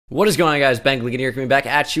What is going on, guys? Bengal King here, coming back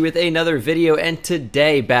at you with another video, and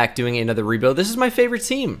today back doing another rebuild. This is my favorite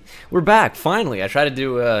team. We're back, finally. I try to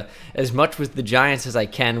do as much with the Giants as I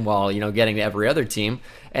can while, getting to every other team.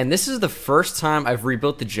 And this is the first time I've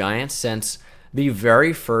rebuilt the Giants since the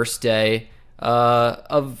very first day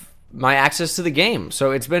of my access to the game.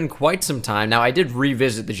 So it's been quite some time. Now, I did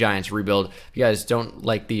revisit the Giants rebuild. If you guys don't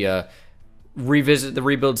like the revisit the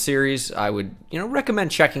rebuild series, I would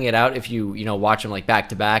recommend checking it out if you watch them like back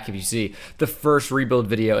to back. If you see the first rebuild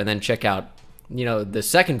video and then check out the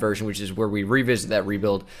second version, which is where we revisit that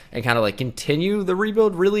rebuild and kind of like continue the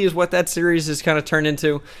rebuild, really is what that series has kind of turned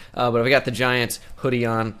into. But I've got the Giants hoodie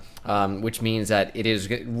on, which means that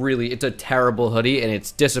it's a terrible hoodie, and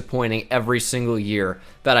it's disappointing every single year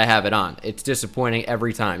that I have it on. It's disappointing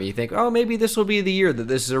every time. You think, oh, maybe this will be the year that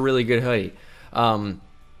this is a really good hoodie.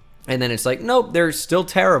 And then it's like, nope, they're still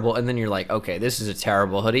terrible. And then you're like, okay, this is a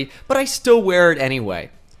terrible hoodie, but I still wear it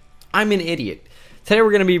anyway. I'm an idiot. Today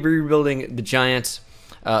we're going to be rebuilding the Giants.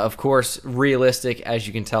 Of course, realistic, as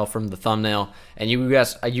you can tell from the thumbnail. And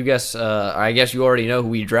I guess you already know who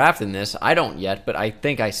we drafted in this. I don't yet, but I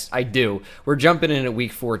think I do. We're jumping in at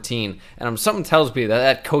week 14, and something tells me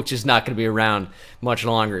that coach is not going to be around much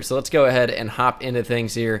longer. So let's go ahead and hop into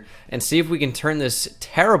things here and see if we can turn this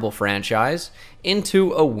terrible franchise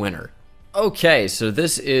into a winner. Okay, so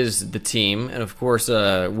this is the team, and of course,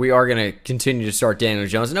 we are going to continue to start Daniel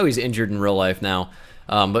Jones. I know he's injured in real life now,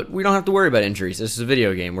 but we don't have to worry about injuries. This is a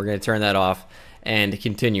video game. We're going to turn that off and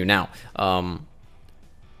continue. Now,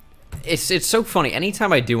 it's so funny.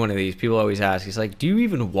 Anytime I do one of these, people always ask, he's like, do you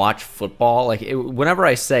even watch football? Like, whenever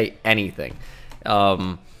I say anything.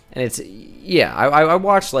 And it's, yeah, I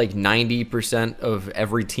watch like 90% of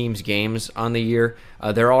every team's games on the year.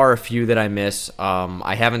 There are a few that I miss.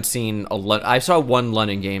 I haven't seen I saw one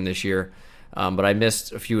London game this year, but I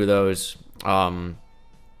missed a few of those.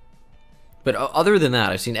 But other than that,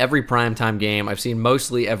 I've seen every primetime game. I've seen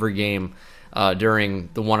mostly every game during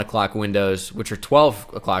the 1 o'clock windows, which are 12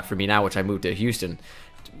 o'clock for me now, which I moved to Houston.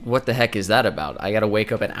 What the heck is that about? I got to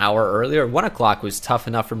wake up an hour earlier. 1 o'clock was tough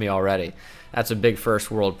enough for me already. That's a big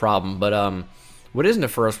first world problem. But what isn't a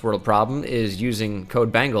first world problem is using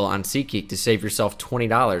code Bengal on SeatGeek to save yourself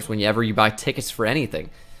 $20 whenever you buy tickets for anything.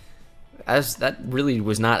 That really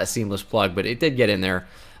was not a seamless plug, but it did get in there.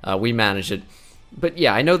 We managed it. But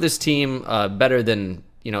yeah, I know this team better than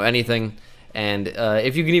anything. And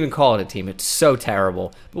if you can even call it a team, it's so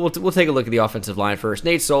terrible. But we'll take a look at the offensive line first.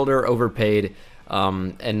 Nate Solder, overpaid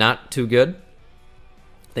and not too good.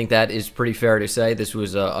 I think that is pretty fair to say. This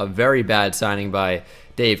was a very bad signing by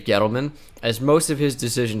Dave Gettleman, as most of his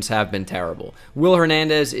decisions have been terrible. Will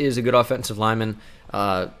Hernandez is a good offensive lineman,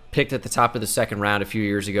 picked at the top of the second round a few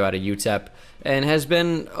years ago out of UTEP, and has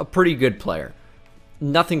been a pretty good player.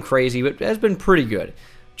 Nothing crazy, but has been pretty good.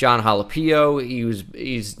 John Jalapeno,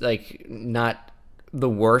 he's like not the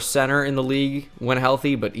worst center in the league when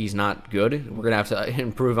healthy, but he's not good. We're going to have to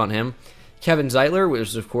improve on him. Kevin Zeitler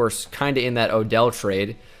was, of course, kind of in that Odell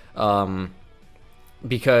trade,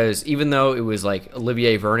 because even though it was like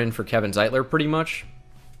Olivier Vernon for Kevin Zeitler pretty much,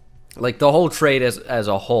 like the whole trade as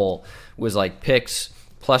a whole was like picks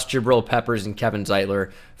plus Jabril Peppers and Kevin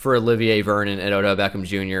Zeitler for Olivier Vernon and Odell Beckham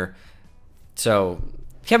Jr. So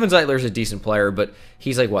Kevin Zeitler is a decent player, but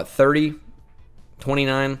he's like, what, 30,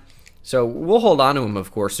 29? So we'll hold on to him,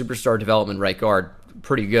 of course. Superstar development right guard,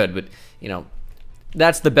 pretty good, but,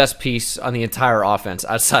 that's the best piece on the entire offense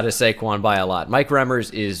outside of Saquon by a lot. Mike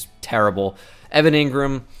Remmers is terrible. Evan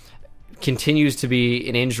Ingram continues to be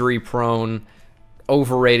an injury-prone,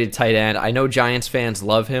 overrated tight end. I know Giants fans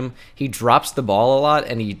love him. He drops the ball a lot,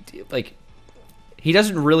 and he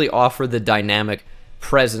doesn't really offer the dynamic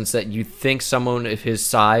presence that you think someone of his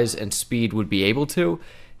size and speed would be able to.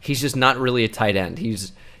 He's just not really a tight end.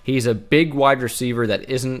 He's a big wide receiver that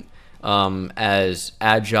isn't as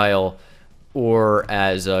agile or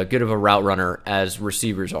as good of a route runner as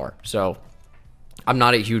receivers are. So I'm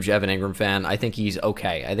not a huge Evan Ingram fan. I think he's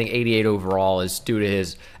okay. I think 88 overall is due to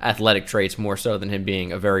his athletic traits more so than him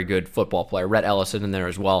being a very good football player. Rhett Ellison in there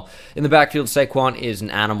as well. In the backfield, Saquon is an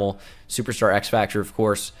animal. Superstar X Factor, of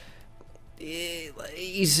course.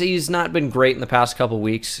 He's not been great in the past couple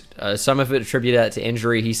weeks. Some of it attributed to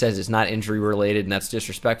injury. He says it's not injury related, and that's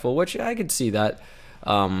disrespectful, which I could see that.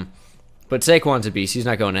 But Saquon's a beast. He's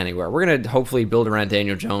not going anywhere. We're going to hopefully build around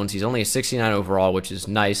Daniel Jones. He's only a 69 overall, which is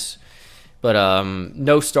nice. But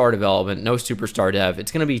no star development, no superstar dev. It's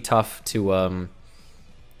going to be tough to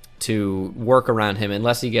work around him.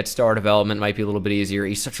 Unless he gets star development, it might be a little bit easier.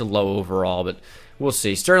 He's such a low overall, but we'll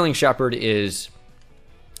see. Sterling Shepard is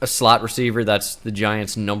a slot receiver. That's the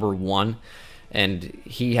Giants' #1. and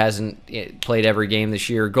he hasn't played every game this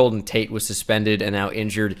year. Golden Tate was suspended and now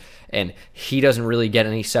injured, and he doesn't really get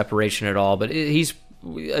any separation at all, but he's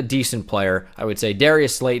a decent player, I would say.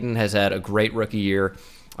 Darius Slayton has had a great rookie year.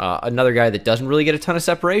 Another guy that doesn't really get a ton of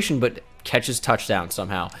separation, but catches touchdowns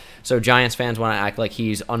somehow. So Giants fans want to act like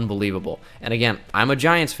he's unbelievable. And again, I'm a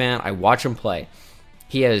Giants fan. I watch him play.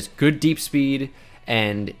 He has good deep speed,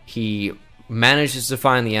 and he manages to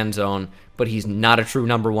find the end zone, but he's not a true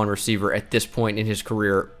 #1 receiver at this point in his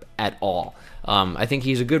career at all. I think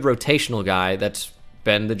he's a good rotational guy that's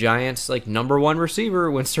been the Giants' like #1 receiver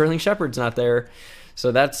when Sterling Shepard's not there.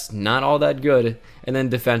 So that's not all that good. And then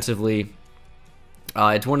defensively,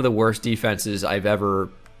 it's one of the worst defenses I've ever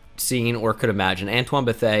seen or could imagine. Antoine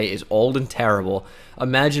Bethea is old and terrible.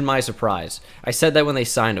 Imagine my surprise. I said that when they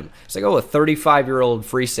signed him. It's like, oh, a 35-year-old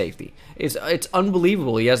free safety. It's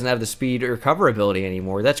unbelievable he doesn't have the speed or cover ability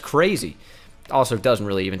anymore. That's crazy. Also, doesn't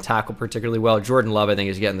really even tackle particularly well. Jordan Love, I think,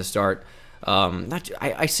 is getting the start.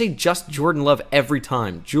 I say just Jordan Love every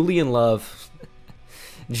time. Julian Love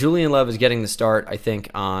is getting the start, I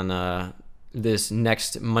think, on this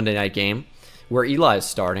next Monday night game where Eli is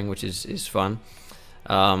starting, which is fun.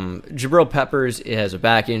 Jabril Peppers has a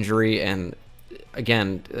back injury, and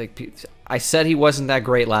again, like I said, he wasn't that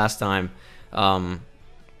great last time,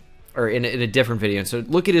 or in a different video. And so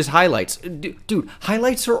look at his highlights, dude.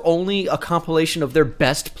 Highlights are only a compilation of their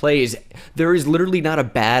best plays. There is literally not a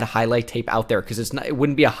bad highlight tape out there because it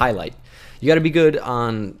wouldn't be a highlight. You got to be good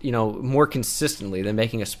on, more consistently than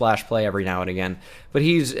making a splash play every now and again. But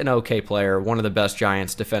he's an okay player, one of the best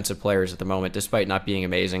Giants defensive players at the moment, despite not being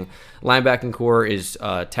amazing. Linebacking core is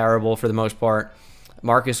terrible for the most part.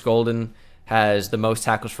 Marcus Golden has the most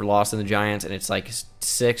tackles for loss in the Giants, and it's like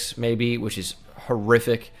 6 maybe, which is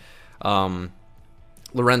horrific.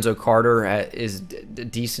 Lorenzo Carter is a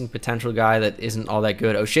decent potential guy that isn't all that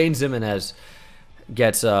good. O'Shane Ximines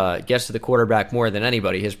gets to the quarterback more than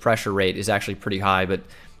anybody. His pressure rate is actually pretty high, but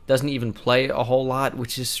doesn't even play a whole lot,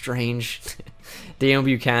 which is strange. Deion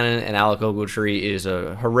Buchanan and Alec Ogletree is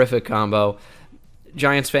a horrific combo.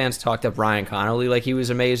 Giants fans talked up Ryan Connolly like he was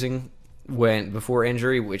amazing before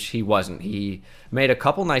injury, which he wasn't. He made a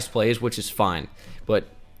couple nice plays, which is fine, but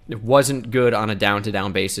it wasn't good on a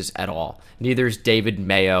down-to-down basis at all. Neither is David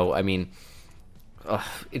Mayo. I mean,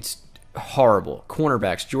 it's horrible.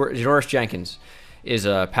 Cornerbacks, Janoris Jenkins is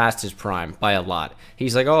past his prime by a lot.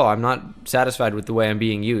 He's like, oh, I'm not satisfied with the way I'm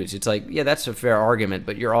being used. It's like, yeah, that's a fair argument,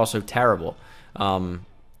 but you're also terrible.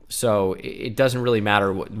 So it doesn't really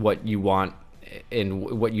matter what you want and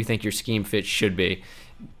what you think your scheme fit should be.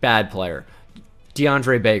 Bad player.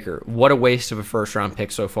 DeAndre Baker, what a waste of a first-round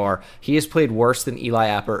pick so far. He has played worse than Eli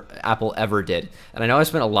Apple ever did. And I know I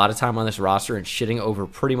spent a lot of time on this roster and shitting over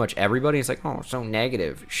pretty much everybody. It's like, oh, so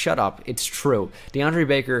negative. Shut up. It's true. DeAndre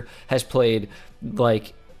Baker has played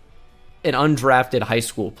like an undrafted high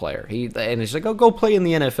school player. And he's like, oh, go play in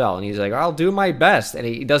the NFL. And he's like, I'll do my best. And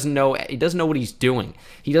he doesn't know what he's doing.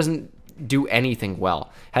 He doesn't do anything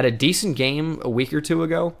well. Had a decent game a week or two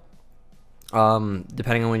ago,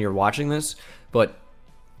 depending on when you're watching this. But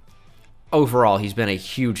overall, he's been a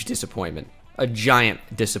huge disappointment. A giant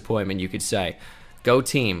disappointment, you could say. Go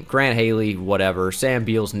team. Grant Haley, whatever. Sam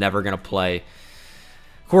Beal's never going to play.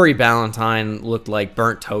 Corey Ballantyne looked like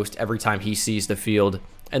burnt toast every time he sees the field.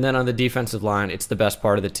 And then on the defensive line, it's the best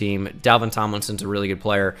part of the team. Dalvin Tomlinson's a really good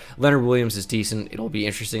player. Leonard Williams is decent. It'll be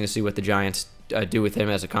interesting to see what the Giants do with him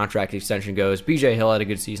as a contract extension goes. B.J. Hill had a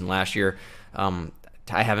good season last year.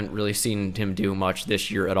 I haven't really seen him do much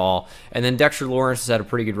this year at all. And then Dexter Lawrence has had a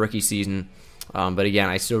pretty good rookie season. But again,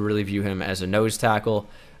 I still really view him as a nose tackle.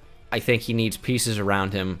 I think he needs pieces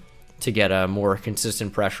around him to get a more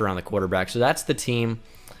consistent pressure on the quarterback. So that's the team.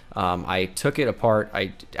 I took it apart.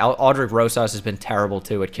 Aldrick Rosas has been terrible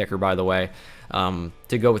too at kicker, by the way.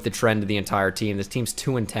 To go with the trend of the entire team, this team's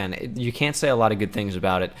 2-10. You can't say a lot of good things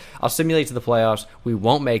about it. I'll simulate to the playoffs. We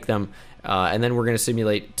won't make them. And then we're going to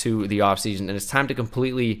simulate to the offseason. And it's time to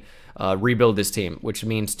completely rebuild this team, which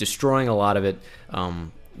means destroying a lot of it,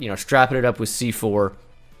 strapping it up with C4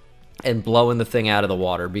 and blowing the thing out of the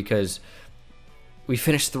water, because we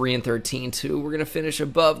finished 3-13 too. We're going to finish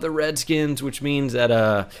above the Redskins, which means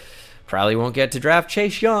that probably won't get to draft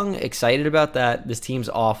Chase Young. Excited about that. This team's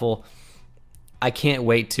awful. I can't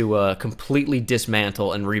wait to completely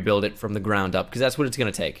dismantle and rebuild it from the ground up, because that's what it's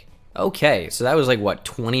going to take. Okay, so that was like, what,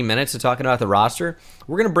 20 minutes of talking about the roster?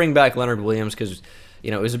 We're going to bring back Leonard Williams because,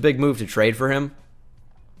 it was a big move to trade for him,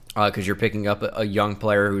 because you're picking up a young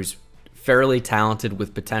player who's fairly talented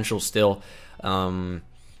with potential still.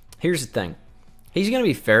 Here's the thing. He's going to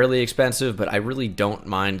be fairly expensive, but I really don't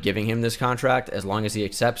mind giving him this contract as long as he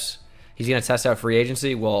accepts. he's going to test out free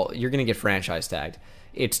agency. Well, you're going to get franchise tagged.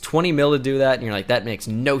 It's 20 mil to do that, and you're like, that makes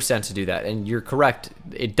no sense to do that. And you're correct.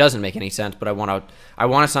 It doesn't make any sense, but I want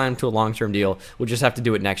to sign him to a long-term deal. We'll just have to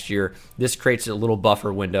do it next year. This creates a little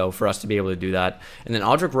buffer window for us to be able to do that. And then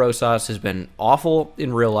Aldrich Rosas has been awful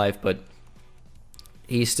in real life, but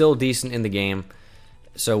he's still decent in the game.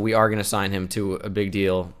 So we are going to sign him to a big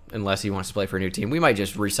deal unless he wants to play for a new team. We might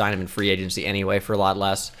just re-sign him in free agency anyway for a lot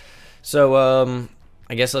less. So,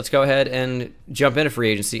 I guess let's go ahead and jump into free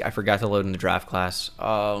agency. I forgot to load in the draft class.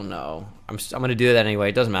 Oh, no. I'm going to do that anyway.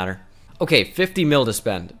 It doesn't matter. Okay, 50 mil to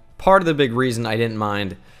spend. Part of the big reason I didn't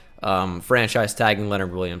mind franchise tagging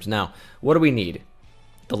Leonard Williams. Now, what do we need?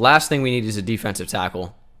 The last thing we need is a defensive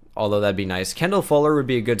tackle, although that'd be nice. Kendall Fuller would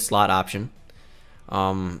be a good slot option.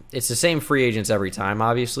 It's the same free agents every time,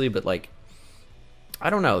 obviously, but, like, I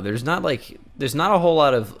don't know. There's not a whole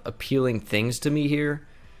lot of appealing things to me here.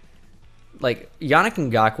 Like, Yannick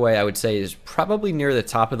Ngakoue, I would say, is probably near the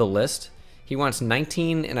top of the list. He wants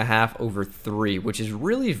 19.5 over 3, which is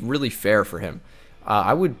really, really fair for him.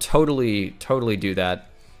 I would totally do that.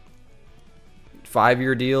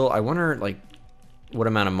 5-year deal. I wonder, like, what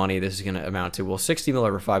amount of money this is going to amount to. Well, 60 mil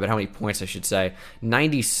over 5, but how many points, I should say.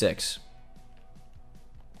 96.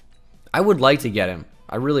 I would like to get him.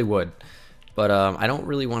 I really would. But I don't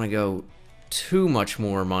really want to go too much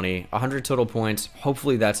more money. 100 total points.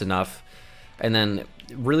 Hopefully that's enough. And then,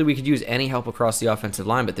 really, we could use any help across the offensive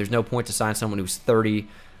line, but there's no point to sign someone who's 30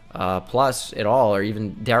 plus at all, or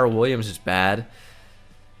even Darrell Williams is bad.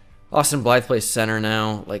 Austin Blythe plays center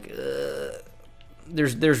now. Like,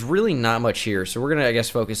 there's really not much here, so we're going to, I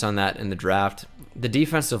guess, focus on that in the draft. The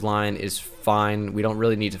defensive line is fine. We don't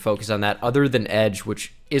really need to focus on that, other than edge,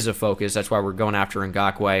 which is a focus. That's why we're going after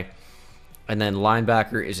Ngakoue. And then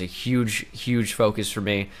linebacker is a huge focus for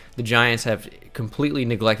me. The Giants have completely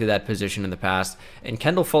neglected that position in the past. And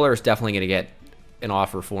Kendall Fuller is definitely going to get an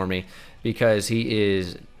offer for me because he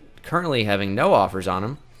is currently having no offers on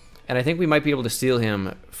him. And I think we might be able to steal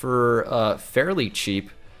him for fairly cheap.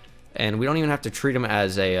 And we don't even have to treat him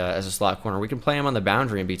as a slot corner. We can play him on the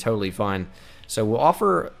boundary and be totally fine. So we'll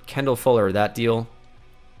offer Kendall Fuller that deal.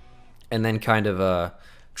 And then kind of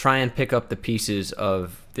try and pick up the pieces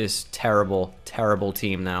of this terrible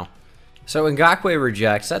team now. So Ngakoue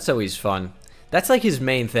rejects. That's always fun. That's like his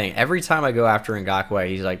main thing. Every time I go after Ngakoue,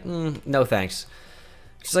 he's like, no thanks.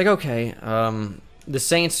 It's like, okay, the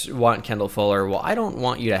Saints want Kendall Fuller. Well, I don't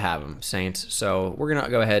want you to have him, Saints. So we're going to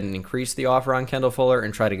go ahead and increase the offer on Kendall Fuller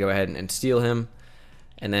and try to go ahead and steal him.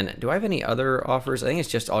 And then, do I have any other offers? I think it's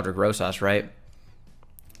just Aldrich Rosas, right?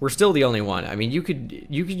 We're still the only one. I mean, you could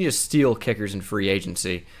just steal kickers in free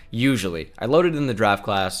agency, usually. I loaded in the draft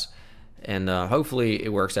class, and hopefully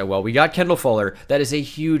it works out well. We got Kendall Fuller. That is a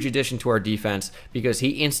huge addition to our defense because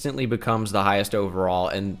he instantly becomes the highest overall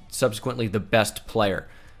and subsequently the best player.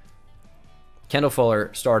 Kendall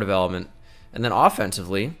Fuller, star development. And then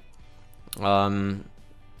offensively, no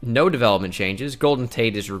development changes. Golden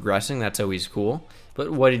Tate is regressing. That's always cool. But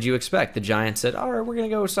what did you expect? The Giants said, all right, we're going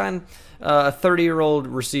to go sign a 30-year-old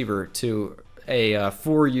receiver to a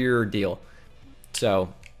 4-year deal.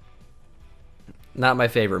 So, not my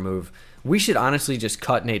favorite move. We should honestly just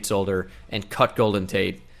cut Nate Solder and cut Golden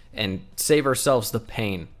Tate and save ourselves the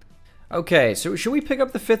pain. Okay, so should we pick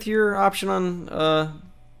up the 5th-year option on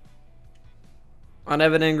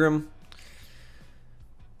Evan Ingram?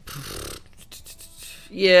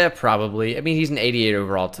 Yeah, probably. I mean, he's an 88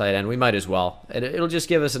 overall tight end. We might as well. It'll just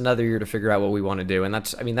give us another year to figure out what we want to do, and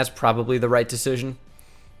that's probably the right decision.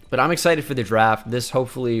 But I'm excited for the draft. This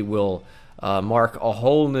hopefully will mark a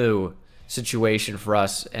whole new situation for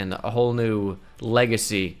us and a whole new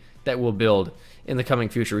legacy that we'll build in the coming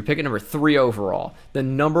future. We pick at number 3 overall. The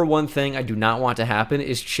number one thing I do not want to happen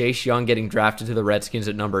is Chase Young getting drafted to the Redskins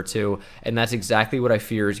at number 2, and that's exactly what I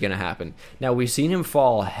fear is going to happen. Now, we've seen him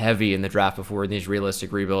fall heavy in the draft before in these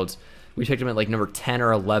realistic rebuilds. We picked him at like number 10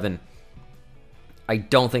 or 11. I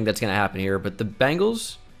don't think that's going to happen here, but the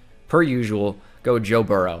Bengals, per usual, go Joe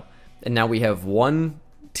Burrow. And now we have one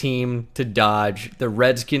team to dodge. The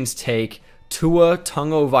Redskins take Tua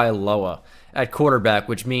Tagovailoa at quarterback,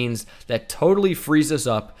 which means that totally frees us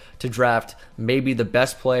up to draft maybe the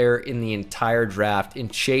best player in the entire draft in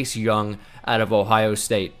Chase Young out of Ohio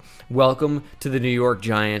State. Welcome to the New York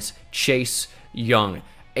Giants, Chase Young.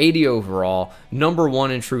 80 overall, number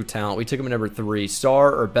 1 in true talent. We took him at number 3.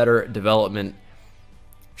 Star or better development.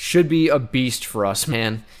 Should be a beast for us,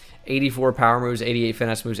 man. 84 power moves, 88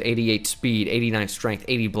 finesse moves, 88 speed, 89 strength,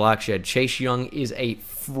 80 block shed. Chase Young is a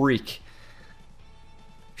freak.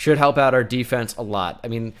 Should help out our defense a lot. I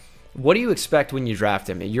mean, what do you expect when you draft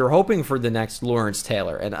him? You're hoping for the next Lawrence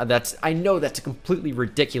Taylor, and I know that's a completely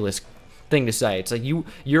ridiculous thing to say. It's like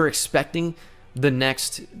you're expecting the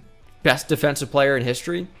next best defensive player in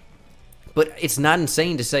history, but it's not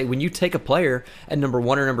insane to say when you take a player at number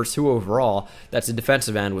 1 or number 2 overall, that's a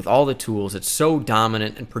defensive end with all the tools, it's so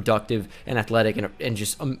dominant and productive and athletic and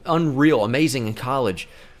just unreal, amazing in college.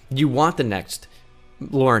 You want the next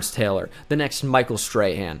Lawrence Taylor, the next Michael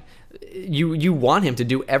Strahan. You want him to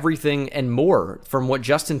do everything and more from what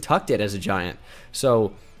Justin Tuck did as a Giant.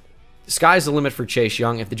 So sky's the limit for Chase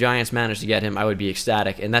Young. If the Giants manage to get him, I would be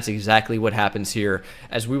ecstatic, and that's exactly what happens here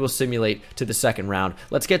as we will simulate to the second round.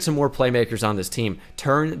 Let's get some more playmakers on this team.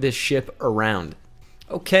 Turn this ship around.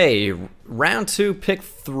 Okay, round 2, pick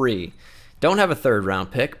 3. Don't have a third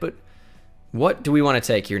round pick, but what do we want to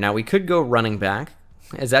take here? Now, we could go running back,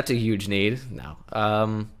 as that's a huge need.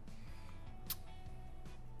 No.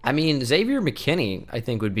 I mean, Xavier McKinney, I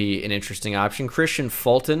think, would be an interesting option. Christian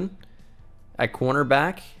Fulton at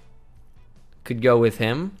cornerback. Could go with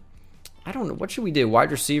him. I don't know. What should we do?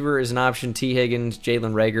 Wide receiver is an option. T. Higgins,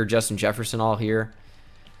 Jalen Reagor, Justin Jefferson all here.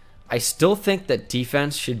 I still think that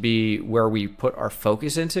defense should be where we put our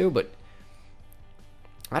focus into, but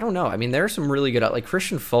I don't know. I mean, there are some really good... Like,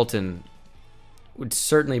 Christian Fulton would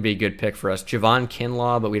certainly be a good pick for us. Javon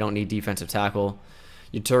Kinlaw, but we don't need defensive tackle.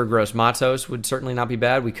 Yetur Gross-Matos would certainly not be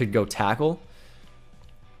bad. We could go tackle.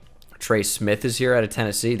 Trey Smith is here out of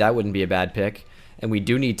Tennessee. That wouldn't be a bad pick. And we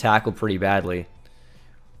do need tackle pretty badly.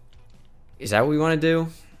 Is that what we want to do?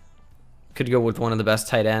 Could go with one of the best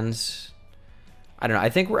tight ends. I don't know.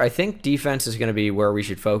 I think defense is going to be where we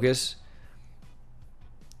should focus.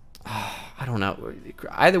 I don't know.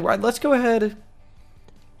 Either way, let's go ahead.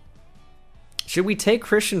 Should we take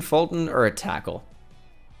Christian Fulton or a tackle?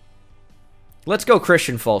 Let's go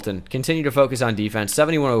Christian Fulton. Continue to focus on defense.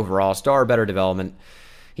 71 overall. Star better development.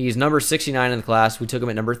 He's number 69 in the class. We took him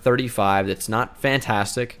at number 35. That's not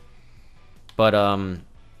fantastic. But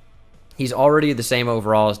he's already the same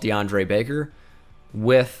overall as DeAndre Baker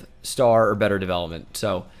with star or better development.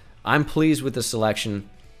 So I'm pleased with the selection.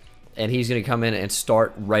 And he's going to come in and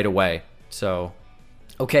start right away. So,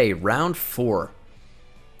 okay, round 4.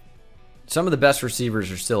 Some of the best receivers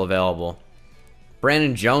are still available.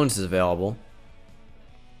 Brandon Jones is available.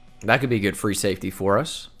 That could be a good free safety for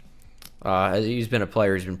us. He's been a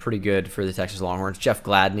player who's been pretty good for the Texas Longhorns. Jeff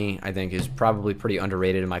Gladney, I think, is probably pretty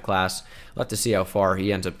underrated in my class. We'll have to see how far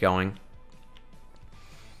he ends up going.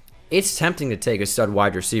 It's tempting to take a stud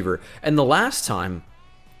wide receiver. And the last time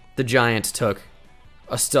the Giants took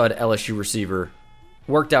a stud LSU receiver,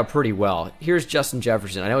 worked out pretty well. Here's Justin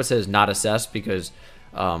Jefferson. I know it says not assessed because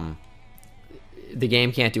the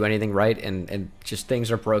game can't do anything right and just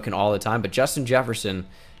things are broken all the time. But Justin Jefferson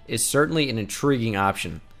is certainly an intriguing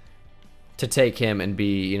option to take him and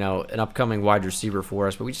be, you know, an upcoming wide receiver for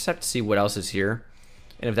us. But we just have to see what else is here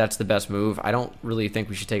and if that's the best move. I don't really think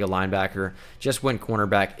we should take a linebacker. Just went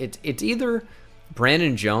cornerback. It's either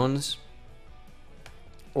Brandon Jones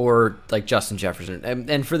or like Justin Jefferson.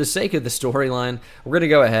 And for the sake of the storyline, we're going to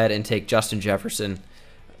go ahead and take Justin Jefferson,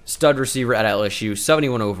 stud receiver at LSU,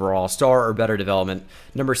 71 overall, star or better development,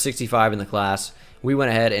 number 65 in the class. We went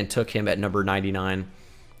ahead and took him at number 99.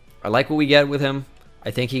 I like what we get with him. I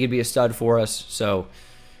think he could be a stud for us. So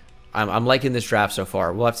I'm liking this draft so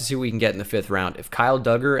far. We'll have to see what we can get in the 5th round. If Kyle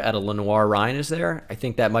Duggar at a Lenoir Ryan is there, I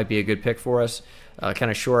think that might be a good pick for us. Kind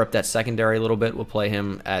of shore up that secondary a little bit. We'll play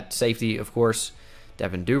him at safety, of course.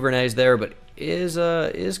 Devin Duvernay's there, but is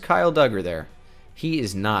Kyle Duggar there? He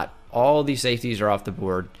is not. All these safeties are off the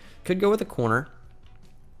board. Could go with a corner.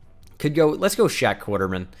 Could go. Let's go Shaq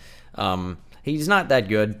Quarterman. He's not that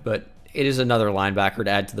good, but it is another linebacker to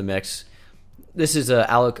add to the mix. This is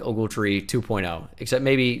Alec Ogletree 2.0, except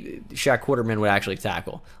maybe Shaq Quarterman would actually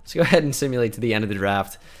tackle. Let's go ahead and simulate to the end of the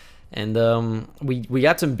draft. And we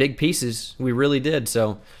got some big pieces. We really did.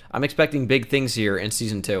 So I'm expecting big things here in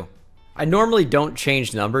Season 2. I normally don't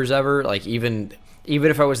change numbers ever. Like even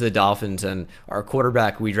if I was the Dolphins and our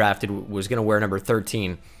quarterback we drafted was going to wear number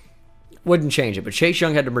 13, wouldn't change it. But Chase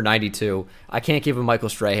Young had number 92. I can't give him Michael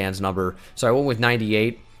Strahan's number, so I went with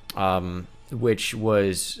 98. Which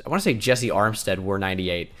was, I want to say Jesse Armstead wore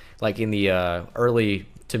 98, like in the early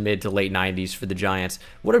to mid to late 90s for the Giants.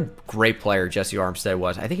 What a great player Jesse Armstead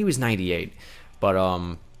was. I think he was 98.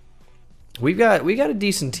 But we got a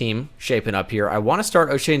decent team shaping up here. I want to start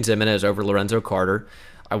O'Shane Ximines over Lorenzo Carter.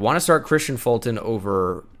 I want to start Christian Fulton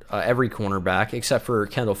over every cornerback except for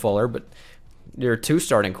Kendall Fuller, but there are 2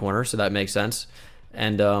 starting corners, so that makes sense.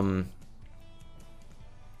 And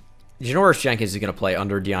Janoris Jenkins is going to play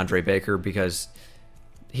under DeAndre Baker because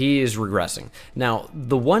he is regressing. Now,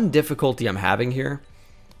 the one difficulty I'm having here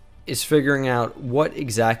is figuring out what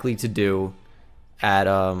exactly to do at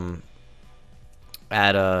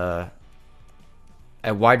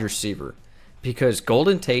at wide receiver because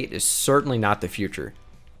Golden Tate is certainly not the future.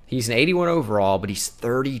 He's an 81 overall, but he's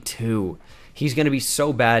 32. He's going to be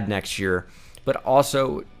so bad next year, but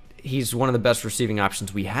also he's one of the best receiving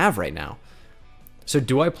options we have right now. So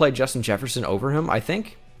do I play Justin Jefferson over him? I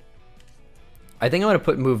think I'm going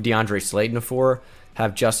to move DeAndre Slayton to 4,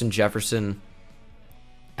 have Justin Jefferson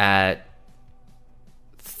at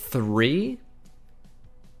 3.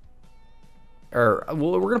 Or,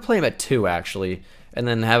 well, we're going to play him at 2, actually, and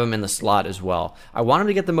then have him in the slot as well. I want him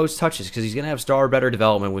to get the most touches because he's going to have star better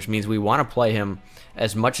development, which means we want to play him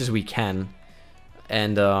as much as we can.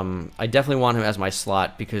 And I definitely want him as my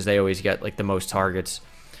slot because they always get like the most targets.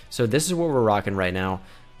 So this is what we're rocking right now.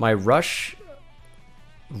 My rush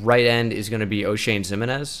right end is going to be O'Shane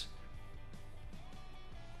Ximenez.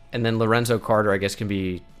 And then Lorenzo Carter, I guess, can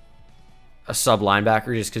be a sub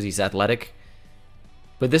linebacker just because he's athletic.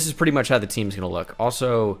 But this is pretty much how the team's going to look.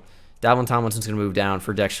 Also, Dalvin Tomlinson's going to move down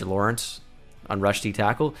for Dexter Lawrence on rush D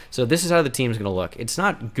tackle. So this is how the team's going to look. It's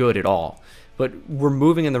not good at all, but we're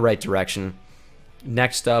moving in the right direction.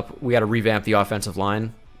 Next up, we got to revamp the offensive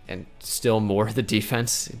line and still more the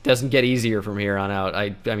defense. It doesn't get easier from here on out.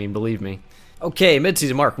 I mean, believe me. Okay,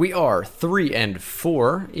 midseason mark. We are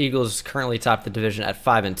 3-4. Eagles currently top the division at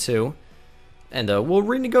 5-2. And we'll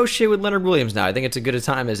renegotiate with Leonard Williams now. I think it's a good a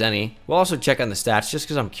time as any. We'll also check on the stats just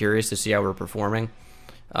because I'm curious to see how we're performing.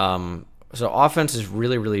 So offense is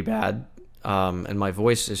really, really bad. And my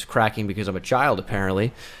voice is cracking because I'm a child,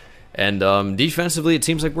 apparently. And defensively, it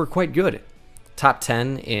seems like we're quite good. Top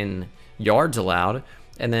 10 in yards allowed.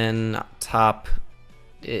 And then top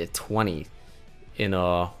 20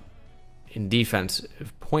 in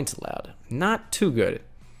defensive points allowed. Not too good.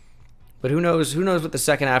 But who knows what the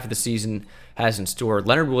second half of the season has in store.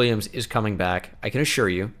 Leonard Williams is coming back, I can assure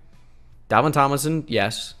you. Dalvin Tomlinson,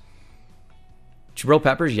 yes. Jabril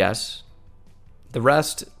Peppers, yes. The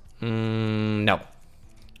rest, no.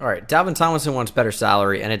 All right, Dalvin Tomlinson wants better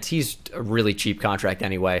salary, and he's a really cheap contract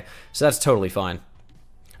anyway, so that's totally fine.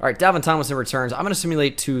 All right, Dalvin Tomlinson returns. I'm going to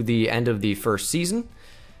simulate to the end of the first season,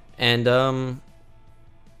 and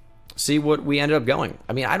see what we ended up going.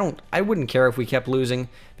 I mean, I wouldn't care if we kept losing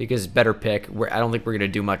because better pick. I don't think we're going to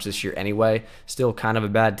do much this year anyway. Still kind of a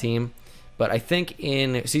bad team. But I think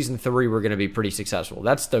in Season 3, we're going to be pretty successful.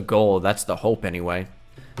 That's the goal. That's the hope anyway.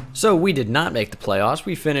 So we did not make the playoffs.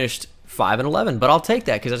 We finished 5-11, but I'll take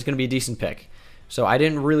that because that's going to be a decent pick. So I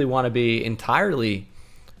didn't really want to be entirely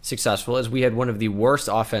successful as we had one of the worst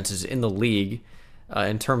offenses in the league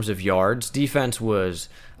in terms of yards. Defense was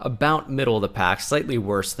about middle of the pack, slightly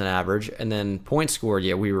worse than average, and then points scored.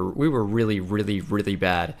 Yeah, we were really, really, really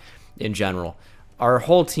bad in general. Our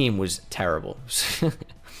whole team was terrible.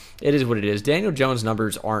 It is what it is. Daniel Jones'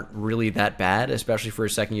 numbers aren't really that bad, especially for a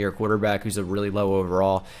second-year quarterback who's a really low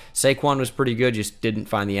overall. Saquon was pretty good, just didn't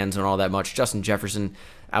find the end zone all that much. Justin Jefferson,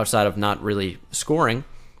 outside of not really scoring,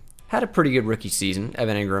 had a pretty good rookie season.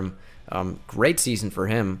 Evan Ingram, great season for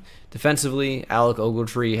him. Defensively, Alec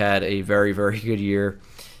Ogletree had a very, very good year.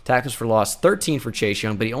 Tackles for loss, 13 for Chase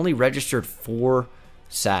Young, but he only registered 4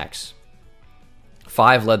 sacks.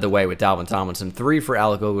 5 led the way with Dalvin Tomlinson, 3 for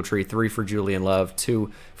Alec Ogletree, 3 for Julian Love, 2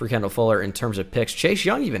 for Kendall Fuller in terms of picks. Chase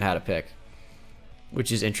Young even had a pick, which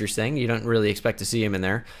is interesting. You don't really expect to see him in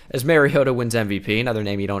there. As Mariota wins MVP, another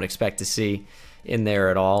name you don't expect to see in there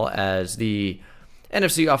at all, as the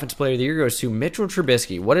NFC Offensive Player of the Year goes to Mitchell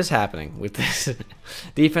Trubisky. What is happening with this?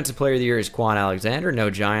 Defensive Player of the Year is Quan Alexander. No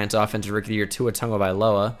Giants. Offensive Rookie of the Year, Tua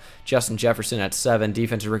Tagovailoa. Justin Jefferson at 7.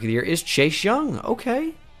 Defensive Rookie of the Year is Chase Young.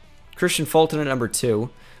 Okay. Christian Fulton at number 2.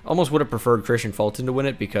 Almost would have preferred Christian Fulton to win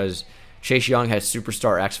it because Chase Young has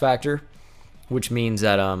superstar X Factor, which means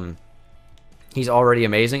that he's already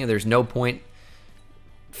amazing and there's no point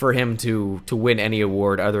for him to win any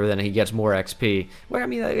award other than he gets more XP. Well, I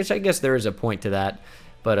mean, I guess there is a point to that,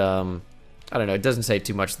 but I don't know. It doesn't say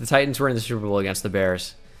too much. The Titans were in the Super Bowl against the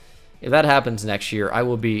Bears. If that happens next year, I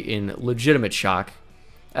will be in legitimate shock,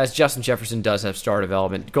 as Justin Jefferson does have star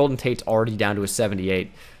development. Golden Tate's already down to a 78,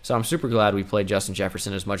 so I'm super glad we played Justin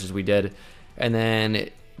Jefferson as much as we did. And then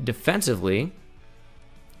defensively,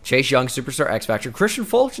 Chase Young, superstar X Factor. Christian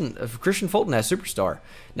Fulton has superstar.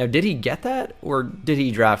 Now, did he get that, or did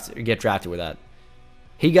he get drafted with that?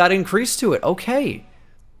 He got increased to it. Okay.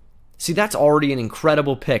 See, that's already an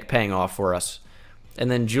incredible pick paying off for us. And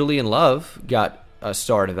then Julian Love got a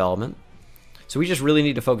star development. So we just really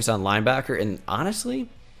need to focus on linebacker. And honestly,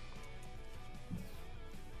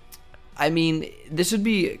 I mean, this would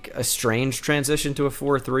be a strange transition to a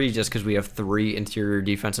 4-3 just because we have 3 interior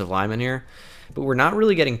defensive linemen here. But we're not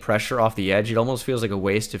really getting pressure off the edge. It almost feels like a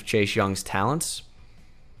waste of Chase Young's talents.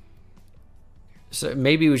 So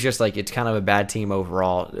maybe it was just like it's kind of a bad team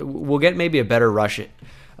overall. We'll get maybe a better rush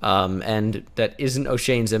and that isn't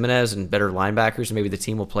O'Shane Zimenez and better linebackers. Maybe the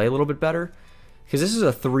team will play a little bit better because this is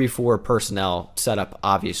a 3-4 personnel setup,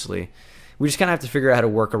 obviously. We just kind of have to figure out how to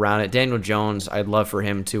work around it. Daniel Jones, I'd love for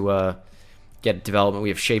him to get development. We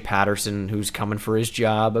have Shea Patterson, who's coming for his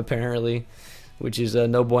job, apparently, which is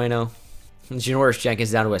no bueno. And Janoris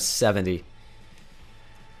Jenkins down to a 70.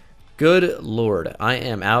 Good Lord, I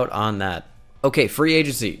am out on that. Okay, free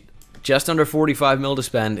agency. Just under 45 mil to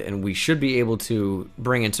spend, and we should be able to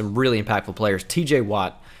bring in some really impactful players. TJ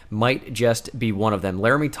Watt might just be one of them.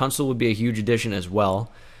 Laramie Tunsil would be a huge addition as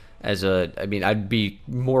well. I mean, I'd be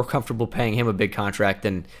more comfortable paying him a big contract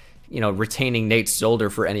than, retaining Nate Solder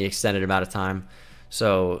for any extended amount of time.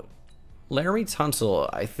 So Laramie Tunsil,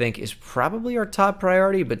 I think, is probably our top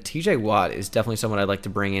priority, but TJ Watt is definitely someone I'd like to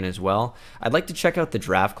bring in as well. I'd like to check out the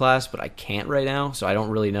draft class, but I can't right now, so I don't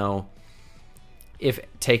really know if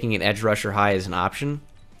taking an edge rusher high is an option.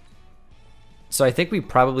 So I think we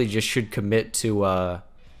probably just should commit to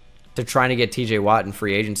trying to get TJ Watt in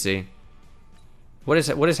free agency. What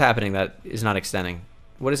is happening that is not extending?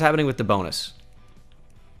 What is happening with the bonus?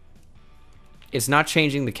 It's not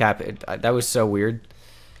changing the cap. That was so weird.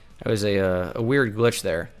 That was a weird glitch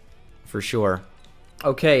there, for sure.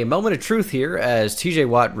 Okay, moment of truth here as TJ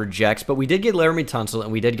Watt rejects, but we did get Laramie Tunsil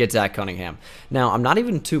and we did get Zach Cunningham. Now, I'm not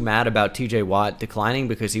even too mad about TJ Watt declining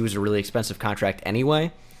because he was a really expensive contract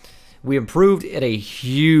anyway. We improved at a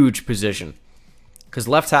huge position because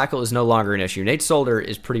left tackle is no longer an issue. Nate Solder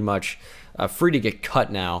is pretty much free to get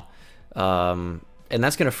cut now, and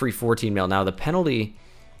that's going to free 14 mil. Now, the penalty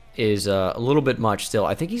is a little bit much still.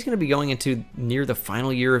 I think he's going to be going into near the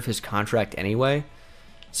final year of his contract anyway,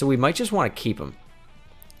 so we might just want to keep him.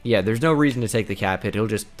 Yeah, there's no reason to take the cap hit. He'll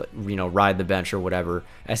just, ride the bench or whatever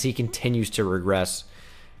as he continues to regress.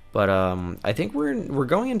 But I think we're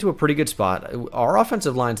going into a pretty good spot. Our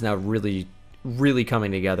offensive line's now really, really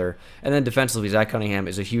coming together. And then defensively, Zach Cunningham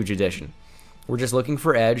is a huge addition. We're just looking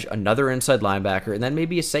for edge, another inside linebacker, and then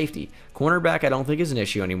maybe a safety. Cornerback I don't think is an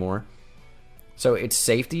issue anymore. So it's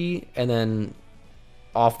safety and then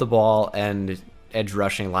off the ball and edge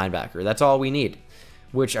rushing linebacker. That's all we need.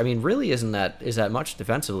 Which, I mean, really isn't that much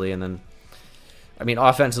defensively. And then, I mean,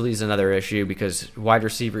 offensively is another issue because wide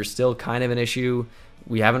receiver is still kind of an issue.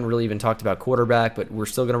 We haven't really even talked about quarterback, but we're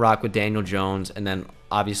still going to rock with Daniel Jones. And then,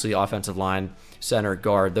 obviously, offensive line, center,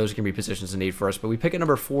 guard. Those are going to be positions of need for us. But we pick at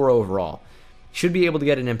number 4 overall. Should be able to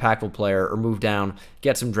get an impactful player or move down,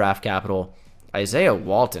 get some draft capital. Isaiah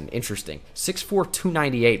Walton, interesting. 6'4",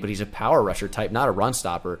 298, but he's a power rusher type, not a run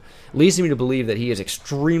stopper. Leads me to believe that he is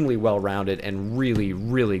extremely well-rounded and really,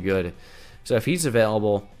 really good. So if he's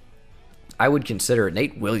available, I would consider it.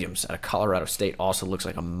 Nate Williams out of Colorado State also looks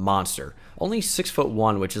like a monster. Only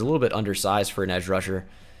 6'1", which is a little bit undersized for an edge rusher.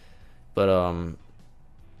 But,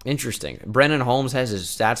 interesting. Brennan Holmes has his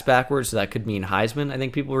stats backwards, so that could mean Heisman, I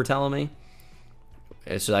think people were telling me.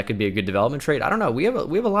 So that could be a good development trade. I don't know. We have a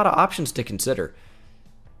lot of options to consider.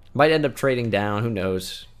 Might end up trading down. Who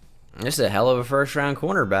knows? This is a hell of a first-round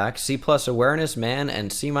cornerback. C+ awareness, man,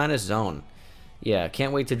 and C- zone. Yeah,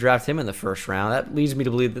 can't wait to draft him in the first round. That leads me to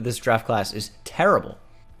believe that this draft class is terrible.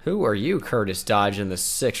 Who are you, Curtis Dodge, in the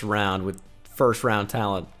 6th round with first-round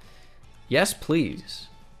talent? Yes, please.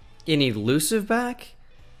 An elusive back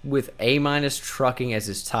with A- trucking as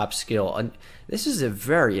his top skill. This is a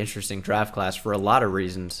very interesting draft class for a lot of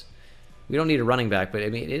reasons. We don't need a running back, but I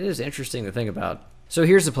mean, it is interesting to think about. So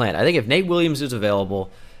here's the plan. I think if Nate Williams is available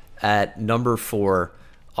at number 4,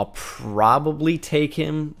 I'll probably take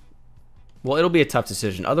him. Well, it'll be a tough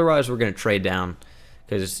decision. Otherwise, we're going to trade down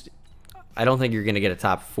because I don't think you're going to get a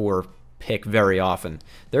top 4 pick very often.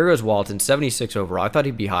 There goes Walton, 76 overall. I thought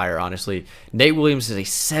he'd be higher, honestly. Nate Williams is a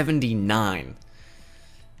 79.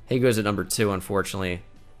 He goes at number 2, unfortunately,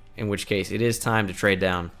 in which case it is time to trade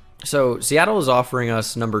down. So Seattle is offering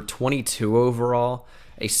us number 22 overall,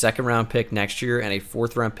 a 2nd-round pick next year, and a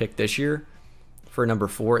 4th-round pick this year for number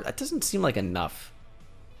 4. That doesn't seem like enough.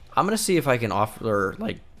 I'm going to see if I can offer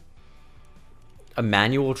like a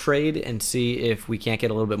manual trade and see if we can't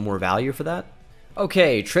get a little bit more value for that.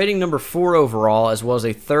 Okay, trading number 4 overall, as well as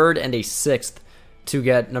a 3rd and a 6th to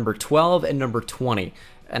get number 12 and number 20.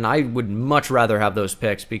 And I would much rather have those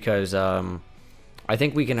picks because I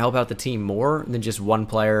think we can help out the team more than just one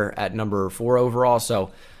player at number 4 overall.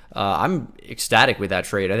 So I'm ecstatic with that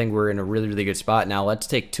trade. I think we're in a really, really good spot. Now let's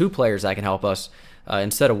take 2 players that can help us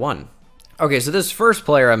instead of 1. Okay, so this first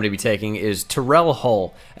player I'm going to be taking is Terrell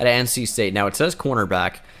Hull at NC State. Now it says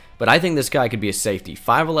cornerback, but I think this guy could be a safety.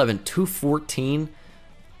 5'11", 214.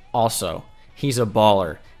 Also, he's a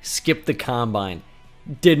baller. Skipped the combine.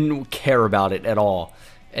 didn't care about it at all.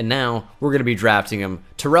 And now we're going to be drafting him.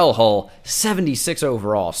 Terrell Hull, 76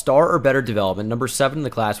 overall, star or better development, number 7 in the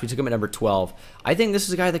class. We took him at number 12. I think this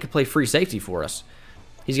is a guy that could play free safety for us.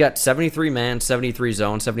 He's got 73 man, 73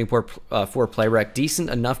 zone, 74 play rec, decent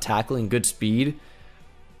enough tackling, good speed,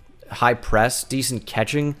 high press, decent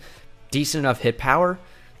catching, decent enough hit power.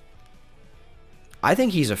 I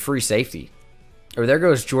think he's a free safety. Or there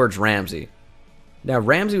goes George Ramsey. Now,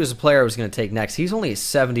 Ramsey was a player I was going to take next. He's only a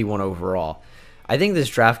 71 overall. I think this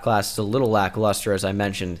draft class is a little lackluster, as I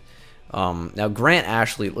mentioned. Now, Grant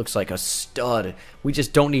Ashley looks like a stud. We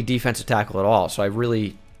just don't need defensive tackle at all. So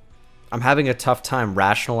I'm having a tough time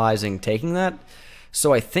rationalizing taking that.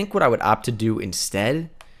 So I think what I would opt to do instead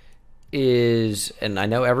is, and I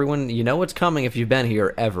know everyone, you know what's coming if you've been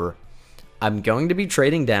here ever. I'm going to be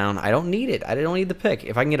trading down. I don't need it. I don't need the pick.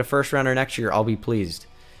 If I can get a first rounder next year, I'll be pleased.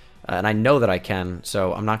 And I know that I can,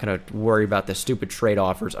 so I'm not going to worry about the stupid trade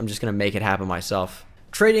offers. I'm just going to make it happen myself.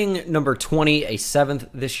 Trading number 20, a 7th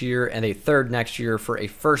this year, and a 3rd next year for a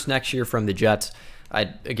 1st next year from the Jets.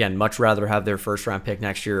 I'd, again, much rather have their first round pick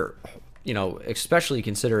next year, you know, especially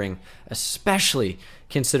considering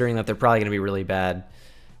that they're probably going to be really bad.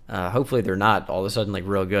 Hopefully they're not all of a sudden like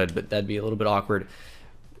real good, but that'd be a little bit awkward.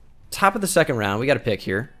 Top of the 2nd round, we got a pick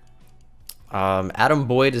here. Adam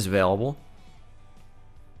Boyd is available,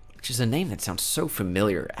 which is a name that sounds so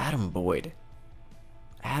familiar. Adam Boyd.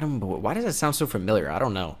 Adam Boyd. Why does that sound so familiar? I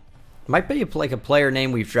don't know. It might be like a player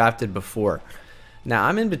name we've drafted before. Now,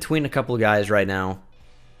 I'm in between a couple of guys right now.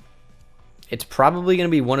 It's probably going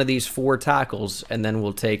to be one of these 4 tackles, and then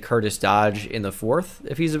we'll take Curtis Dodge in the 4th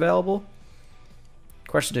if he's available.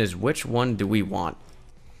 Question is, which one do we want?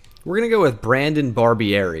 We're going to go with Brandon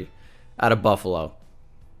Barbieri out of Buffalo.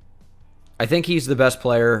 I think he's the best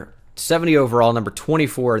player. 70 overall, number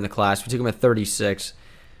 24 in the class. We took him at 36.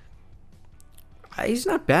 He's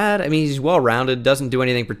not bad. I mean, he's well-rounded, doesn't do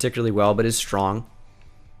anything particularly well, but is strong.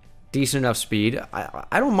 Decent enough speed.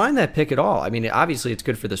 I don't mind that pick at all. I mean, obviously it's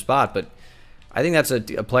good for the spot, but I think that's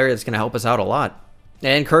a player that's going to help us out a lot.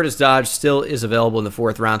 And Curtis Dodge still is available in the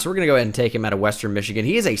 4th round, so we're going to go ahead and take him out of Western Michigan.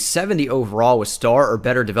 He is a 70 overall with star or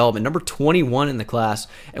better development, number 21 in the class,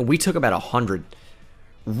 and we took him at 100.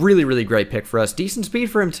 Really, really great pick for us. Decent speed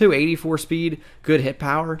for him, too. 84 speed, good hit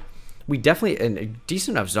power. We definitely, and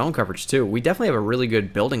decent enough zone coverage, too. We definitely have a really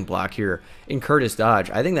good building block here in Curtis Dodge.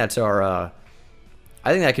 I think that's our, I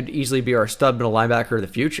think that could easily be our stud middle linebacker of the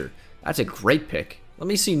future. That's a great pick. Let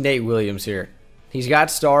me see Nate Williams here. He's got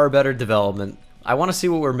star or better development. I want to see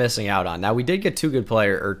what we're missing out on. Now, we did get 2 good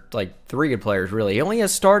players, or like 3 good players, really. He only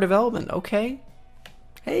has star development. Okay.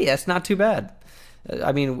 Hey, that's not too bad.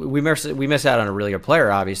 I mean, we miss out on a really good player,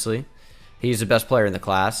 obviously. He's the best player in the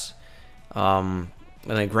class. And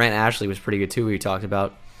then Grant Ashley was pretty good, too, we talked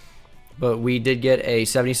about. But we did get a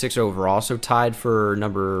 76 overall, so tied for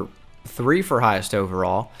number 3 for highest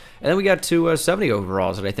overall. And then we got 2 70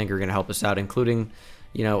 overalls that I think are going to help us out, including,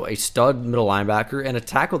 you know, a stud middle linebacker and a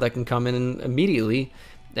tackle that can come in immediately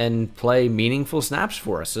and play meaningful snaps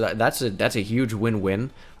for us. So that's a huge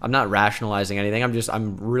win-win. I'm not rationalizing anything.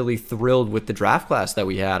 I'm really thrilled with the draft class that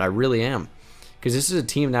we had. I really am, because this is a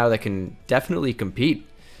team now that can definitely compete.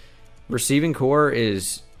 Receiving core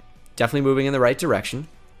is definitely moving in the right direction,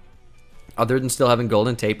 other than still having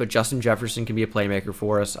Golden Tate, but Justin Jefferson can be a playmaker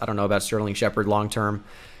for us. I don't know about Sterling Shepard long term.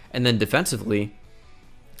 And then defensively,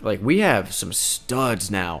 like, we have some studs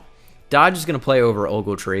now. Dodge is going to play over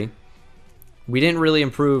Ogletree. We didn't really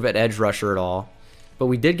improve at edge rusher at all, but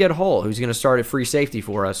we did get Hull, who's going to start at free safety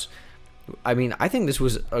for us. I mean, I think this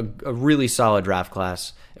was a really solid draft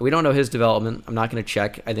class. We don't know his development. I'm not going to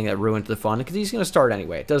check. I think that ruined the fun, because he's going to start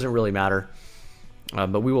anyway. It doesn't really matter.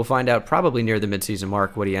 But we will find out probably near the midseason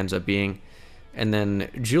mark what he ends up being. And then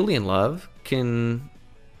Julian Love can...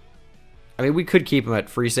 I mean, we could keep him at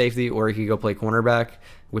free safety, or he could go play cornerback,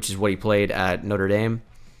 which is what he played at Notre Dame.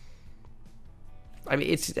 I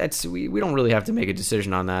mean, we don't really have to make a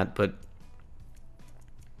decision on that, but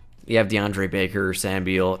you have DeAndre Baker, Sam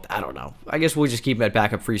Beal. I don't know. I guess we'll just keep him at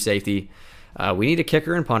backup free safety. We need a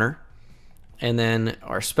kicker and punter. And then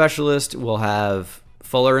our specialist will have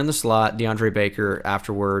Fuller in the slot, DeAndre Baker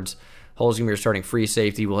afterwards. Hull's going to be starting free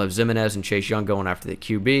safety. We'll have Zimenez and Chase Young going after the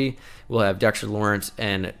QB. We'll have Dexter Lawrence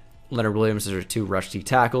and Leonard Williams as our 2 rush D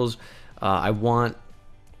tackles. I want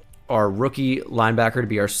our rookie linebacker to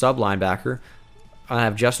be our sub linebacker. I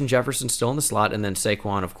have Justin Jefferson still in the slot, and then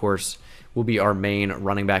Saquon, of course, will be our main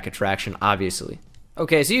running back attraction, obviously.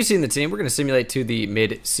 Okay, so you've seen the team. We're going to simulate to the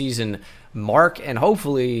mid-season mark and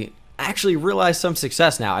hopefully actually realize some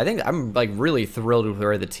success now. I think I'm really thrilled with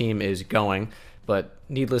where the team is going, but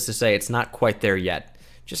needless to say, it's not quite there yet.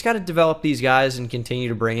 Just got to develop these guys and continue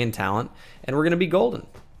to bring in talent, and we're going to be golden.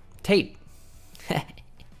 Tate.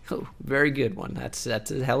 Oh, very good one. That's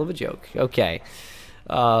a hell of a joke. Okay.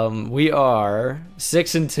 We are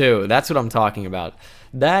 6-2. That's what I'm talking about.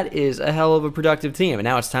 That is a hell of a productive team. And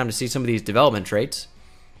now it's time to see some of these development traits.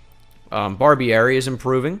 Barbieri is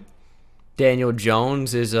improving. Daniel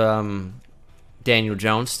Jones is Daniel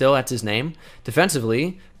Jones still. That's his name.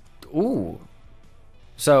 Defensively, ooh.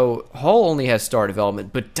 So Hull only has star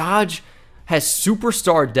development, but Dodge has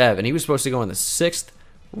superstar dev, and he was supposed to go in the 6th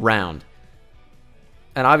round.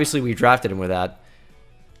 And obviously we drafted him with that.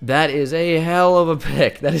 That is a hell of a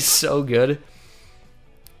pick. That is so good.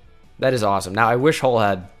 That is awesome. Now, I wish Hull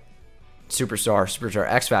had superstar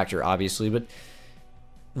X Factor, obviously, but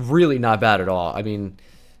really not bad at all. I mean,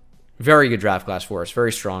 very good draft class for us.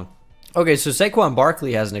 Very strong. Okay, so Saquon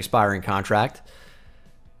Barkley has an expiring contract.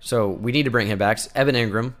 So we need to bring him back. Evan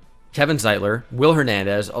Ingram, Kevin Zeitler, Will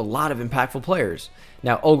Hernandez, a lot of impactful players.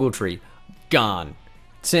 Now, Ogletree, gone.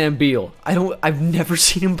 Sam Beal, I've never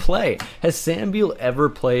seen him play. Has Sam Beal ever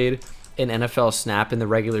played an NFL snap in the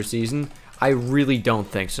regular season? I really don't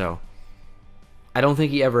think so. I don't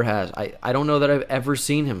think he ever has. I don't know that I've ever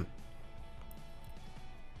seen him.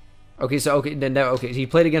 Okay, so okay, he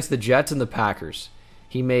played against the Jets and the Packers.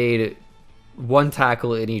 He made 1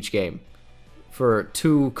 tackle in each game for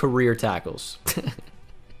 2 career tackles.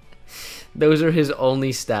 Those are his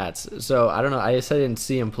only stats. So I don't know. I guess I didn't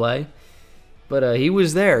see him play. But he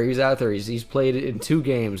was there. He was out there. He's played in 2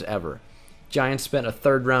 games ever. Giants spent a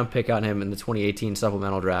 3rd-round pick on him in the 2018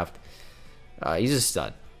 supplemental draft. He's a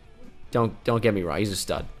stud. Don't get me wrong. He's a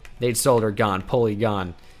stud. Nate Solder, gone. Pulley,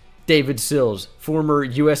 gone. David Sills, former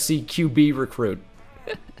USC QB recruit.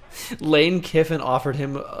 Lane Kiffin offered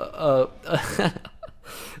him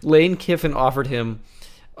Lane Kiffin offered him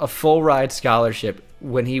a full-ride scholarship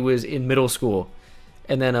when he was in middle school.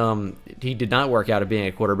 And then he did not work out at being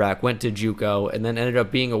a quarterback, went to JUCO, and then ended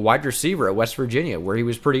up being a wide receiver at West Virginia, where he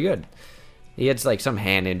was pretty good. He had like some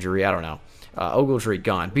hand injury, I don't know. Ogletree,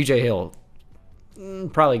 gone. BJ Hill,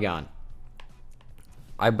 probably gone.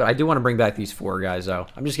 But I do want to bring back these 4 guys, though.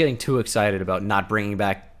 I'm just getting too excited about not bringing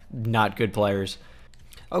back not good players.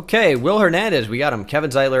 Okay, Will Hernandez, we got him. Kevin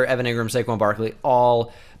Zeitler, Evan Ingram, Saquon Barkley,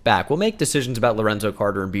 all back. We'll make decisions about Lorenzo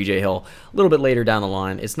Carter and BJ Hill a little bit later down the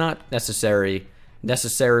line. It's not necessarily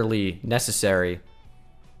necessary.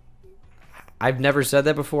 I've never said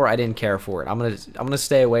that before. I didn't care for it. I'm gonna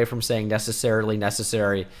stay away from saying necessarily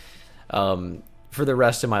necessary for the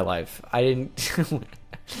rest of my life. I didn't.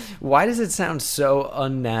 Why does it sound so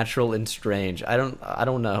unnatural and strange? I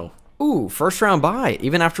don't know. Ooh, 1st round bye.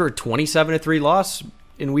 Even after a 27-3 loss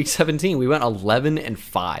in week 17, we went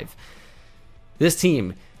 11-5. This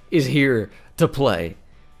team is here to play.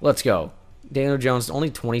 Let's go. Daniel Jones, only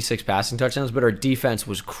 26 passing touchdowns, but our defense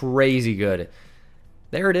was crazy good.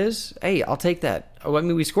 There it is. Hey, I'll take that. Oh, I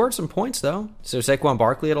mean, we scored some points, though. So Saquon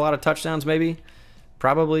Barkley had a lot of touchdowns, maybe.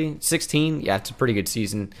 Probably 16. Yeah, it's a pretty good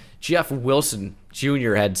season. Jeff Wilson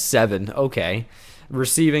Jr. had 7. Okay.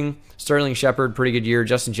 Receiving, Sterling Shepard, pretty good year.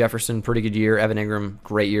 Justin Jefferson, pretty good year. Evan Ingram,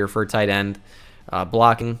 great year for a tight end.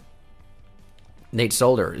 Blocking, Nate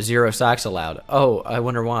Solder, 0 sacks allowed. Oh, I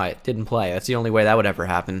wonder why. Didn't play. That's the only way that would ever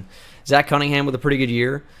happen. Zach Cunningham with a pretty good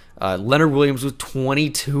year. Leonard Williams with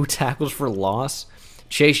 22 tackles for loss.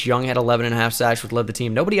 Chase Young had 11.5 sacks, which led the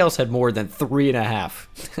team. Nobody else had more than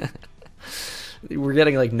 3.5. We're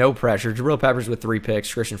getting like no pressure. Jabril Peppers with 3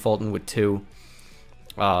 picks. Christian Fulton with 2.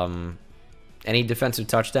 Any defensive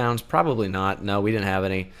touchdowns? Probably not. No, we didn't have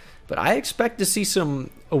any. But I expect to see some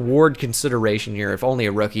award consideration here, if only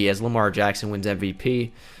a rookie, as Lamar Jackson wins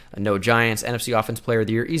MVP. No Giants. NFC Offensive Player of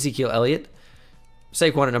the Year, Ezekiel Elliott.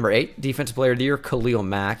 Saquon at number 8. Defensive Player of the Year, Khalil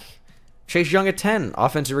Mack. Chase Young at 10.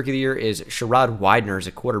 Offensive Rookie of the Year is Sherrod Widener as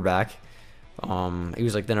a quarterback. He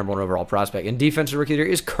was like the number 1 overall prospect. And Defensive Rookie of the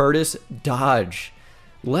Year is Curtis Dodge.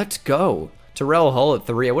 Let's go. Terrell Hull at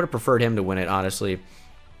 3. I would have preferred him to win it, honestly,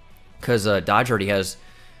 because Dodge already has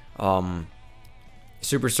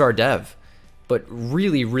superstar dev, but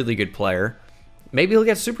really, really good player. Maybe he'll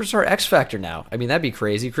get superstar X Factor now. I mean, that'd be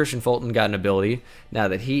crazy. Christian Fulton got an ability now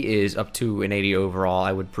that he is up to an 80 overall,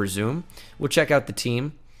 I would presume. We'll check out the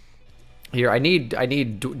team here. I need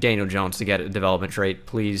Daniel Jones to get a development trait,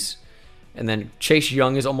 please. And then Chase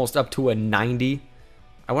Young is almost up to a 90.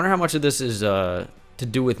 I wonder how much of this is to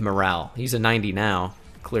do with morale. He's a 90 now,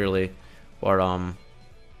 clearly. But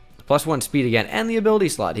 +1 speed again, and the ability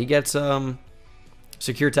slot. He gets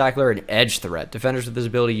secure tackler and edge threat. Defenders with this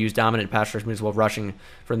ability use dominant pass rush moves while rushing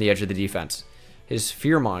from the edge of the defense. His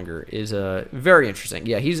fearmonger is very interesting.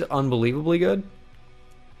 Yeah, he's unbelievably good.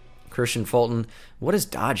 Christian Fulton. What does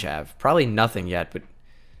Dodge have? Probably nothing yet, but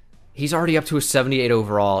He's already up to a 78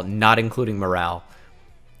 overall, not including morale.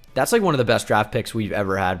 That's like one of the best draft picks we've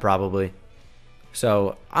ever had, probably.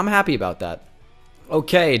 So I'm happy about that.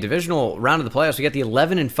 Okay, divisional round of the playoffs. We got the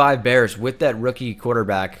 11-5 Bears with that rookie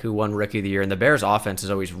quarterback who won Rookie of the Year. And the Bears' offense is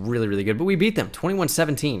always really, really good. But we beat them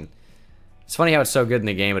 21-17. It's funny how it's so good in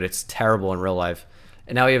the game, but it's terrible in real life.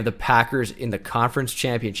 And now we have the Packers in the conference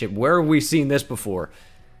championship. Where have we seen this before?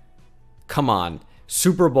 Come on.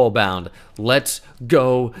 Super Bowl bound. Let's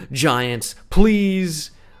go, Giants.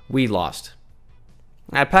 Please. We lost.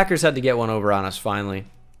 Packers had to get one over on us finally.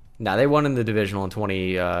 Nah, they won in the divisional in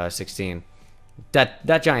 2016.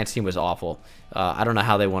 That Giants team was awful. I don't know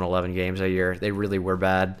how they won 11 games a year. They really were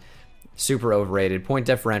bad. Super overrated. Point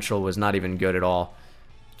differential was not even good at all.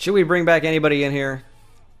 Should we bring back anybody in here?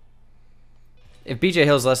 If BJ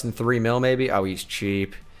Hill's less than 3 mil, maybe. Oh, he's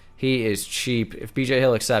cheap. He is cheap. If BJ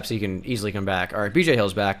Hill accepts, he can easily come back. All right, BJ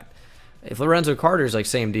Hill's back. If Lorenzo Carter's like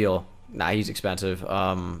same deal, nah, he's expensive.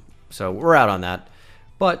 So we're out on that.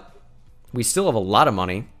 But we still have a lot of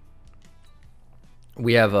money.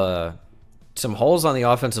 We have some holes on the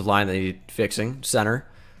offensive line that need fixing. Center.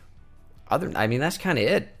 I mean, that's kind of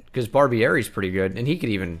it. Because Barbieri's pretty good, and he could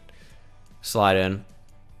even slide in.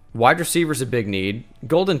 Wide receiver's a big need.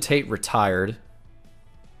 Golden Tate retired.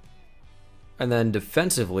 And then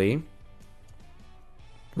defensively,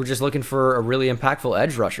 we're just looking for a really impactful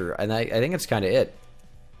edge rusher. And I think that's kind of it.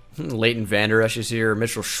 Leighton Vander Esch is here.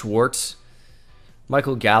 Mitchell Schwartz.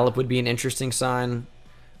 Michael Gallup would be an interesting sign.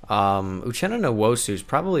 Uchenna Nwosu is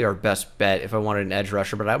probably our best bet if I wanted an edge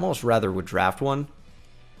rusher, but I almost rather would draft one.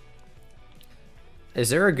 Is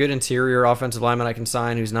there a good interior offensive lineman I can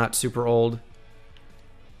sign who's not super old?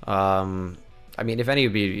 I mean, if any,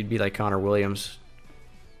 it'd be like Connor Williams.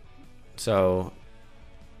 So,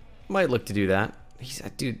 might look to do that.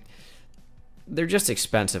 Dude, they're just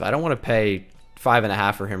expensive. I don't want to pay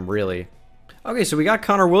 $5.5 for him, really. Okay, so we got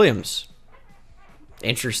Connor Williams.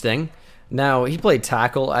 Interesting. Now, he played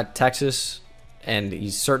tackle at Texas, and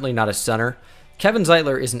he's certainly not a center. Kevin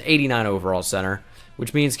Zeitler is an 89 overall center,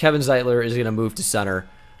 which means Kevin Zeitler is going to move to center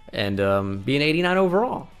and be an 89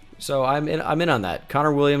 overall. So I'm in on that.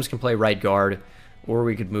 Connor Williams can play right guard, or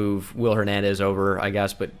we could move Will Hernandez over, I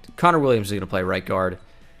guess. But Connor Williams is going to play right guard.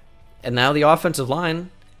 And now the offensive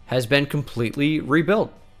line has been completely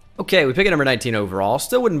rebuilt. Okay, we pick a number 19 overall.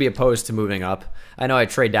 Still wouldn't be opposed to moving up. I know I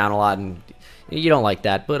trade down a lot, and you don't like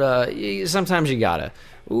that, but sometimes you gotta.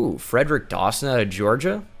 Ooh, Frederick Dawson out of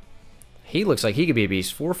Georgia. He looks like he could be a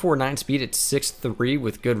beast. 4.49 speed at 6'3"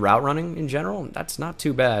 with good route running in general. That's not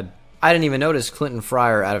too bad. I didn't even notice Clinton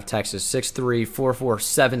Fryer out of Texas. 6'3",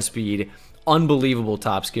 4.47 speed. Unbelievable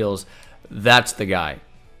top skills. That's the guy.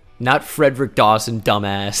 Not Frederick Dawson,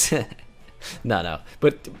 dumbass. No.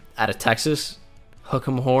 But out of Texas, hook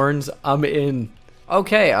 'em horns, I'm in.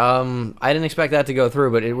 Okay, I didn't expect that to go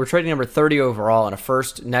through, but we're trading number 30 overall and a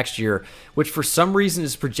first next year, which for some reason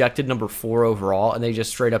is projected number 4 overall, and they just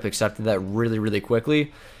straight up accepted that really, really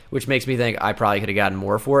quickly, which makes me think I probably could have gotten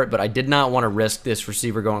more for it, but I did not want to risk this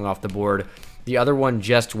receiver going off the board. The other one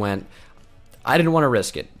just went. I didn't want to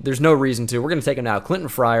risk it. There's no reason to. We're going to take him now. Clinton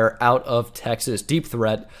Fryer out of Texas. Deep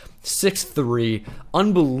threat. 6'3",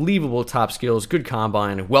 unbelievable top skills, good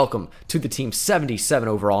combine. Welcome to the team. 77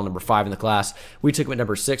 overall, number 5 in the class. We took him at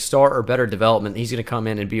number 6, star or better development. He's going to come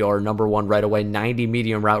in and be our number 1 right away. 90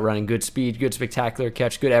 medium route running, good speed, good spectacular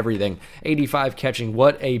catch, good everything. 85 catching,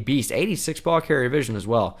 what a beast. 86 ball carrier vision as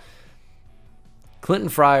well. Clinton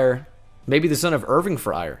Fryer, maybe the son of Irving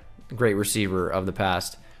Fryer, great receiver of the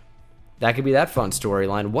past. That could be that fun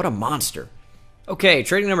storyline. What a monster. Okay,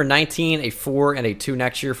 trading number 19, a 4 and a 2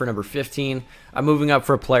 next year for number 15. I'm moving up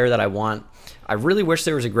for a player that I want. I really wish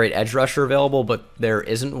there was a great edge rusher available, but there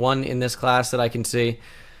isn't one in this class that I can see.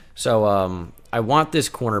 So I want this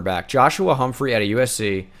cornerback. Joshua Humphrey out of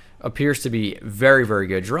USC appears to be very, very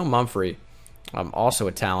good. Jerome Mumphrey, also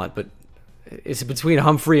a talent, but it's between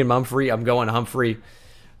Humphrey and Mumphrey. I'm going Humphrey.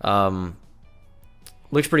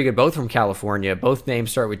 Looks pretty good, both from California. Both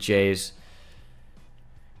names start with J's.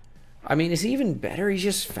 I mean, is he even better? He's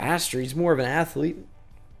just faster. He's more of an athlete.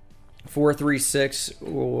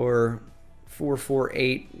 4.36 or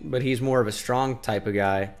 4.48, but he's more of a strong type of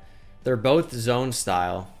guy. They're both zone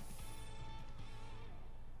style.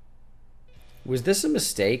 Was this a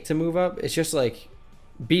mistake to move up? It's just like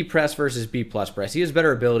B press versus B plus press. He has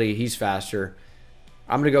better ability. He's faster.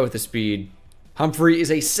 I'm going to go with the speed. Humphrey is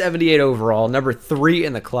a 78 overall, number 3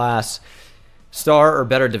 in the class. Star or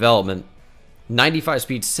better development. 95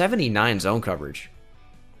 speed, 79 zone coverage.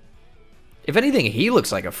 If anything, he looks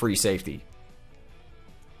like a free safety.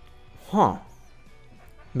 Huh.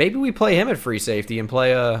 Maybe we play him at free safety and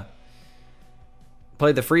play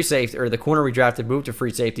play the free safety, or the corner we drafted, move to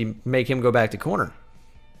free safety, make him go back to corner.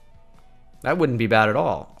 That wouldn't be bad at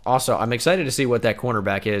all. Also, I'm excited to see what that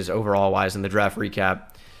cornerback is overall-wise in the draft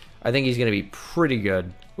recap. I think he's going to be pretty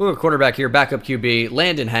good. We'll go quarterback here, backup QB,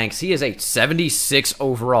 Landon Hanks. He is a 76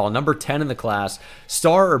 overall, number 10 in the class,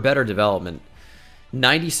 star or better development,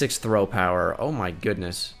 96 throw power. Oh my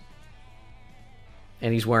goodness.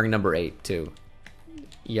 And he's wearing number 8 too.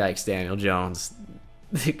 Yikes, Daniel Jones.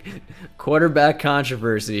 Quarterback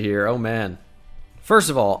controversy here. Oh man. First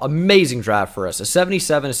of all, amazing draft for us. A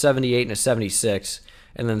 77, a 78, and a 76.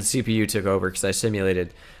 And then the CPU took over because I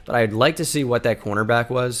simulated. But I'd like to see what that cornerback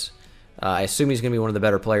was. I assume he's going to be one of the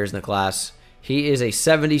better players in the class. He is a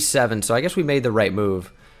 77, so I guess we made the right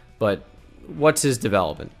move. But what's his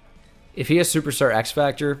development? If he has Superstar X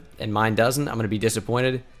Factor and mine doesn't, I'm going to be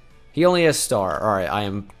disappointed. He only has Star. All right, I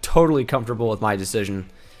am totally comfortable with my decision.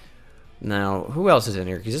 Now, who else is in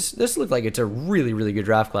here? Because this looked like it's a really, really good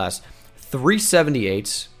draft class.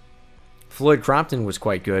 378s. Floyd Crompton was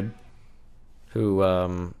quite good, who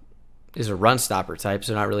is a run stopper type,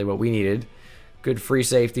 so not really what we needed. Good free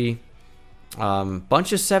safety.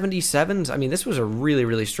 Bunch of 77s. I mean, this was a really,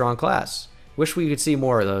 really strong class. Wish we could see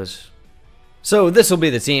more of those. So this will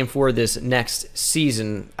be the team for this next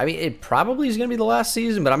season. I mean, it probably is going to be the last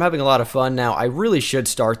season, but I'm having a lot of fun now. I really should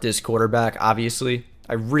start this quarterback, obviously.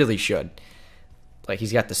 I really should. Like,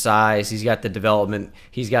 he's got the size, he's got the development,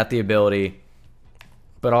 he's got the ability.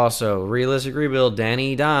 But also, realistic rebuild,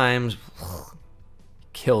 Danny Dimes.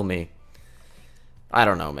 Kill me. I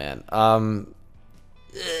don't know, man.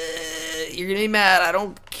 You're going to be mad. I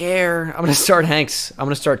don't care. I'm going to start Hanks. I'm going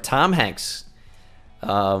to start Tom Hanks.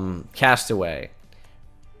 Castaway.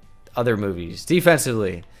 Other movies.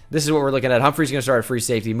 Defensively, this is what we're looking at. Humphrey's going to start at free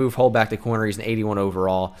safety. Move Hull back to corner. He's an 81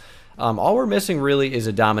 overall. All we're missing really is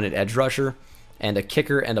a dominant edge rusher and a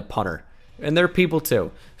kicker and a punter. And they're people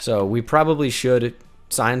too. So we probably should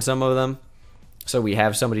sign some of them so we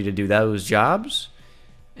have somebody to do those jobs.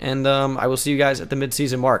 And I will see you guys at the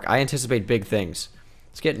midseason mark. I anticipate big things.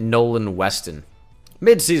 Let's get Nolan Weston.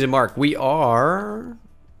 Midseason mark. We are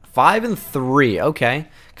 5-3. Okay.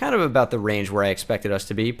 Kind of about the range where I expected us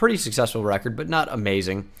to be. Pretty successful record, but not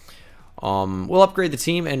amazing. We'll upgrade the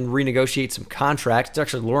team and renegotiate some contracts.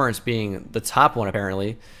 Dexter Lawrence being the top one,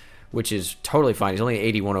 apparently, which is totally fine. He's only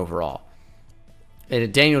 81 overall.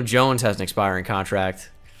 And Daniel Jones has an expiring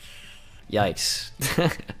contract. Yikes.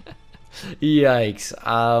 Yikes.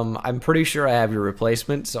 I'm pretty sure I have your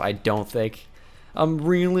replacement, so I don't think I'm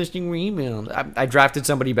realistic rebound. I drafted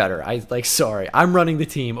somebody better. Sorry. I'm running the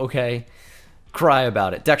team, okay? Cry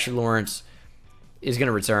about it. Dexter Lawrence is going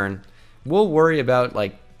to return. We'll worry about,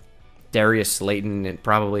 like, Darius Slayton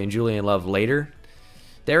and Julian Love later.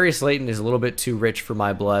 Darius Slayton is a little bit too rich for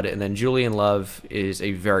my blood, and then Julian Love is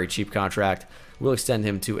a very cheap contract. We'll extend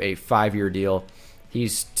him to a 5-year deal.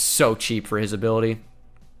 He's so cheap for his ability.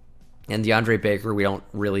 And DeAndre Baker, we don't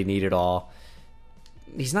really need at all.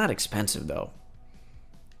 He's not expensive, though.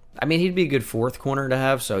 I mean, he'd be a good 4th corner to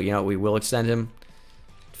have, so, you know, we will extend him.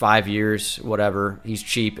 5 years, whatever. He's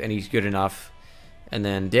cheap, and he's good enough. And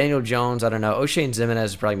then Daniel Jones, I don't know. O'Shane Zimenez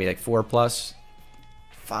is probably like 4+.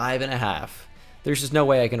 5.5. There's just no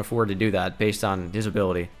way I can afford to do that based on his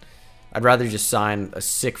ability. I'd rather just sign a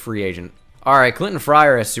sick free agent. All right, Clinton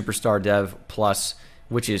Fryer has Superstar Dev Plus,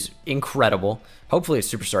 which is incredible. Hopefully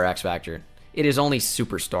it's Superstar X Factor. It is only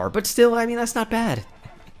Superstar, but still, I mean, that's not bad.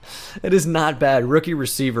 It is not bad. Rookie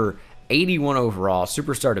receiver, 81 overall,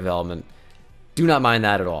 Superstar development. Do not mind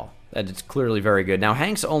that at all. That is clearly very good. Now,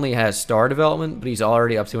 Hanks only has star development, but he's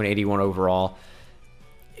already up to an 81 overall.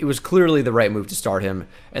 It was clearly the right move to start him.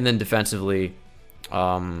 And then defensively,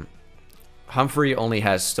 Humphrey only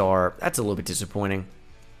has star. That's a little bit disappointing.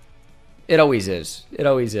 It always is. It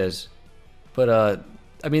always is. But,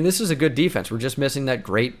 I mean, this is a good defense. We're just missing that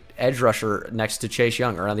great edge rusher next to Chase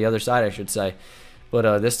Young, or on the other side, I should say.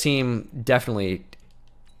 But this team definitely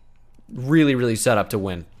really, really set up to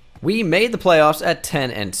win. We made the playoffs at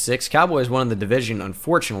 10-6. Cowboys won the division,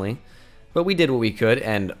 unfortunately, but we did what we could.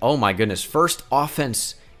 And oh my goodness, first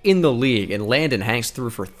offense in the league, and Landon Hanks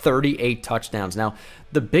threw for 38 touchdowns. Now,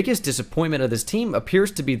 the biggest disappointment of this team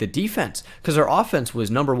appears to be the defense, because our offense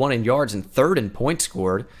was #1 in yards and 3rd in points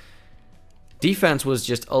scored. Defense was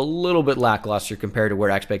just a little bit lackluster compared to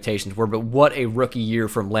where expectations were, but what a rookie year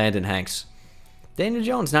from Landon Hanks. Daniel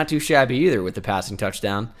Jones, not too shabby either with the passing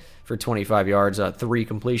touchdown for 25 yards, 3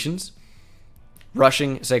 completions.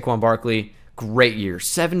 Rushing, Saquon Barkley, Great year.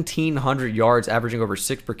 1,700 yards, averaging over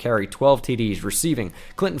 6 per carry, 12 TDs. Receiving,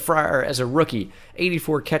 Clinton Fryer as a rookie,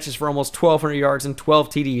 84 catches for almost 1,200 yards and 12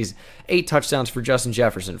 TDs. 8 touchdowns for Justin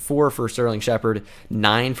Jefferson, 4 for Sterling Shepard,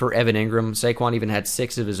 9 for Evan Ingram. Saquon even had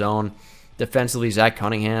 6 of his own. Defensively, Zach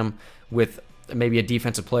Cunningham with maybe a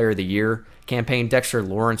Defensive Player of the Year campaign. Dexter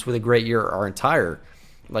Lawrence with a great year. Our entire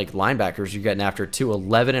linebackers you're getting after,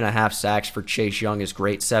 11.5 sacks for Chase Young is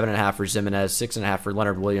great, 7.5 for Zimenez, 6.5 for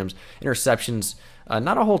Leonard Williams. Interceptions,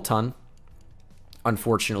 not a whole ton,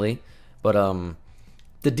 unfortunately, but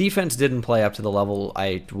the defense didn't play up to the level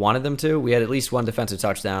I wanted them to. We had at least 1 defensive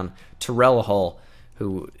touchdown. Terrell Hull,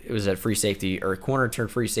 who was at free safety, or corner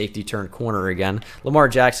turned free safety turned corner again. Lamar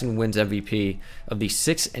Jackson wins MVP of the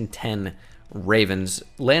 6-10 Ravens.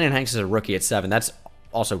 Landon Hanks is a rookie at 7. That's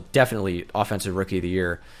also definitely Offensive Rookie of the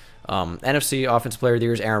Year. NFC Offensive Player of the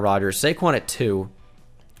Year is Aaron Rodgers. Saquon at 2.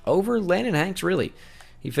 Over Landon Hanks, really.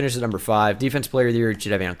 He finished at number 5. Defensive Player of the Year,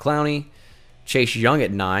 Jadeveon Clowney. Chase Young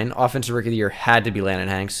at 9. Offensive Rookie of the Year had to be Landon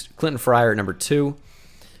Hanks. Clinton Fryer at number 2.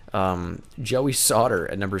 Joey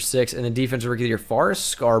Sauter at number 6. And then Defensive Rookie of the Year, Forrest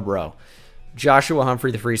Scarborough. Joshua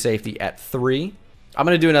Humphrey, the free safety, at 3. I'm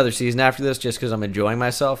going to do another season after this just because I'm enjoying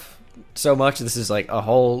myself so much. This is like a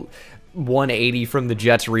whole 180 from the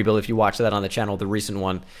Jets rebuild if you watch that on the channel, the recent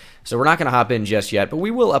one. So we're not going to hop in just yet, but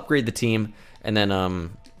we will upgrade the team and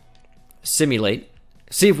then simulate,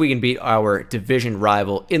 see if we can beat our division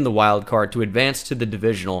rival in the wild card to advance to the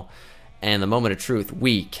divisional. And the moment of truth,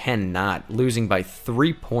 we cannot. Losing by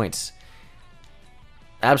 3 points.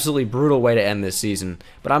 Absolutely brutal way to end this season.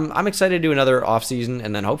 But I'm excited to do another offseason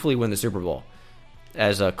and then hopefully win the Super Bowl.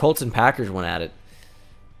 As Colts and Packers went at it.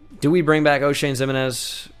 Do we bring back O'Shane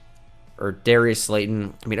Ximines or Darius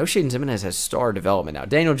Slayton? I mean, O'Shane Ximines has star development now.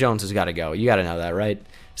 Daniel Jones has got to go. You got to know that, right?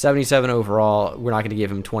 77 overall. We're not going to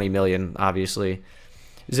give him $20 million, obviously.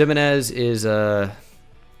 Ximines is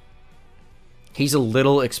he's a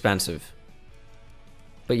little expensive.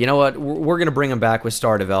 But you know what? We're going to bring him back with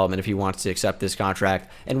star development if he wants to accept this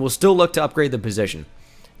contract. And we'll still look to upgrade the position.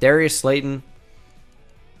 Darius Slayton,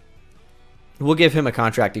 we'll give him a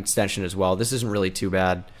contract extension as well. This isn't really too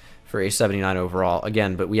bad for a 79 overall.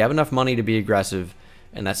 Again, but we have enough money to be aggressive,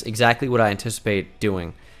 and that's exactly what I anticipate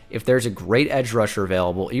doing. If there's a great edge rusher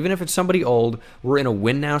available, even if it's somebody old, we're in a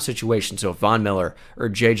win-now situation. So if Von Miller or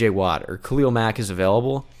J.J. Watt or Khalil Mack is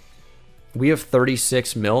available, we have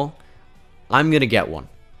 36 mil. I'm going to get one.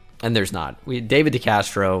 And there's not. David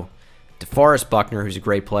DeCastro, DeForest Buckner, who's a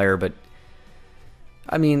great player, but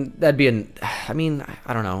I mean, that'd be I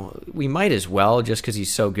don't know. We might as well just because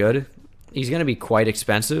he's so good. He's going to be quite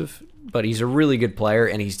expensive, but he's a really good player,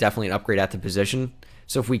 and he's definitely an upgrade at the position.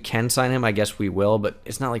 So if we can sign him, I guess we will, but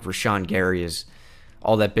it's not like Rashawn Gary is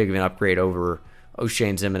all that big of an upgrade over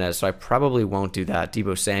O'Shane Ximines, so I probably won't do that.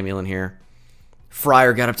 Deebo Samuel in here.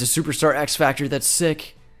 Fryer got up to Superstar X Factor. That's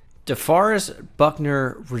sick. DeForest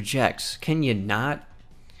Buckner rejects. Can you not?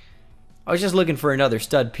 I was just looking for another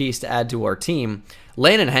stud piece to add to our team.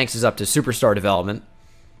 Landon Hanks is up to Superstar development.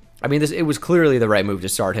 I mean, it was clearly the right move to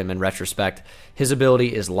start him in retrospect. His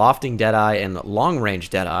ability is lofting Deadeye and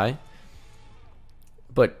long-range Deadeye.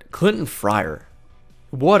 But Clinton Fryer,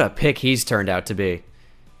 what a pick he's turned out to be.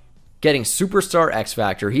 Getting Superstar X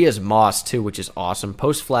Factor. He has Moss, too, which is awesome.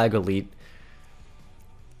 Post-Flag Elite.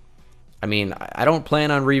 I mean, I don't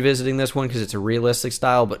plan on revisiting this one because it's a realistic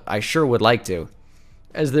style, but I sure would like to.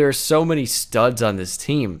 As there are so many studs on this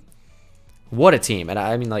team. What a team. And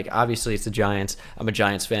I mean, like, obviously it's the Giants. I'm a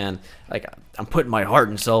Giants fan. Like, I'm putting my heart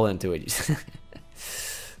and soul into it.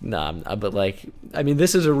 Nah, but like, I mean,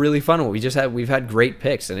 this is a really fun one. We've had great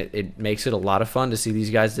picks, and it makes it a lot of fun to see these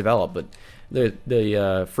guys develop. But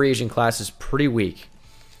the free agent class is pretty weak.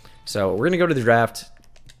 So we're going to go to the draft.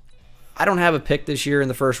 I don't have a pick this year in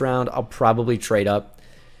the first round. I'll probably trade up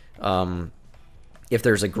if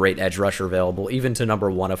there's a great edge rusher available, even to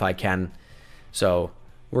number 1 if I can. So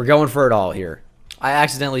we're going for it all here. I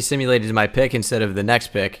accidentally simulated my pick instead of the next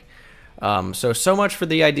pick. So much for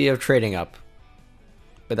the idea of trading up.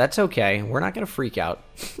 But that's okay. We're not going to freak out.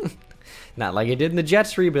 Not like I did in the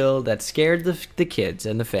Jets rebuild that scared the kids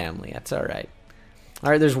and the family. That's all right.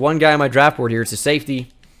 All right, there's one guy on my draft board here. It's a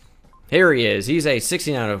safety. Here he is. He's a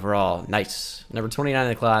 69 overall. Nice. Number 29 in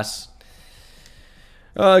the class.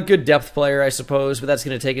 Good depth player, I suppose, but that's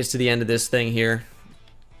going to take us to the end of this thing here.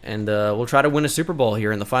 And we'll try to win a Super Bowl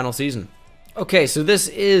here in the final season. Okay, so this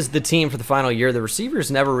is the team for the final year. The receivers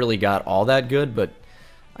never really got all that good, but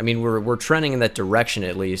I mean, we're trending in that direction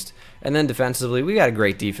at least. And then defensively, we got a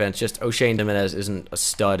great defense. Just O'Shane Ximines isn't a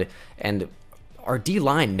stud. And our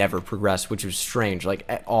D-line never progressed, which was strange, like,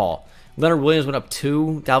 at all. Leonard Williams went up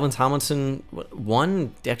 2, Dalvin Tomlinson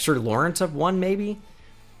 1, Dexter Lawrence up 1, maybe?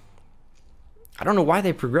 I don't know why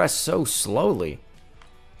they progressed so slowly.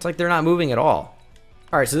 It's like they're not moving at all.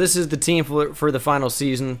 All right, so this is the team for the final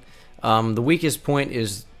season. The weakest point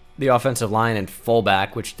is the offensive line and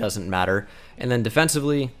fullback, which doesn't matter. And then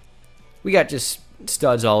defensively, we got just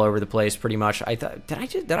studs all over the place, pretty much. I thought,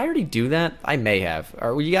 did I already do that? I may have. All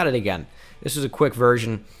right, well, you got it again. This is a quick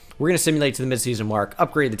version. We're going to simulate to the midseason mark,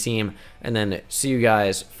 upgrade the team, and then see you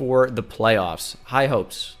guys for the playoffs. High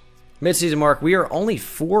hopes. Midseason mark, we are only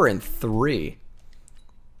 4-3.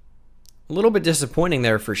 A little bit disappointing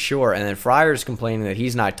there for sure. And then Fryer's complaining that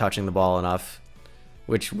he's not touching the ball enough,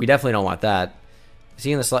 which we definitely don't want that. Is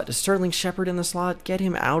he in the slot? Is Sterling Shepard in the slot? Get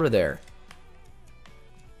him out of there.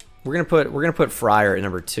 We're gonna put Fryer at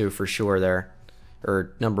number 2 for sure there,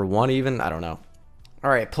 or number 1 even. I don't know. All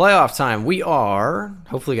right, playoff time. We are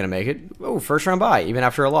hopefully gonna make it. Oh, first round bye even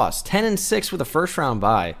after a loss. 10-6 with a first round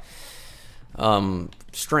bye.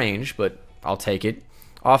 Strange, but I'll take it.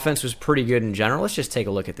 Offense was pretty good in general. Let's just take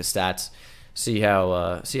a look at the stats. See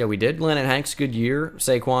how we did. Landon Hanks, good year.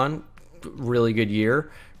 Saquon, really good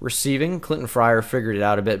year. Receiving, Clinton Fryer figured it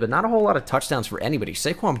out a bit, but not a whole lot of touchdowns for anybody.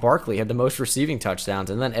 Saquon Barkley had the most receiving touchdowns,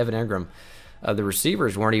 and then Evan Ingram. The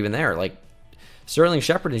receivers weren't even there. Like, Sterling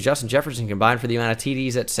Shepard and Justin Jefferson combined for the amount of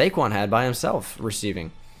TDs that Saquon had by himself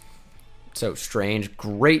receiving. So strange.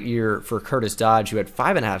 Great year for Curtis Dodge, who had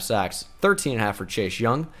 5.5 sacks, 13.5 for Chase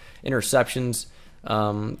Young. Interceptions,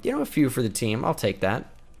 a few for the team. I'll take that.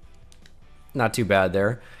 Not too bad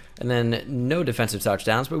there. And then no defensive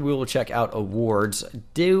touchdowns, but we will check out awards.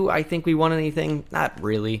 Do I think we won anything? Not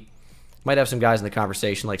really. Might have some guys in the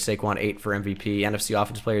conversation like Saquon 8 for MVP, NFC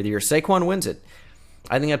Offensive Player of the Year. Saquon wins it.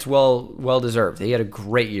 I think that's well deserved. He had a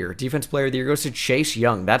great year. Defense Player of the Year goes to Chase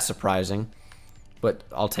Young. That's surprising, but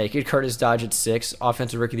I'll take it. Curtis Dodge at 6.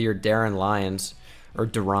 Offensive Rookie of the Year, Darren Lyons, or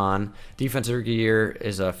Duran. Defensive Rookie of the Year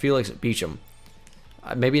is Felix Beachum.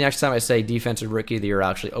 Maybe next time I say Defensive Rookie of the Year, I'll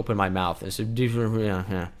actually open my mouth. And so,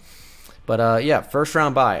 but yeah, first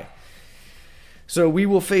round bye. So we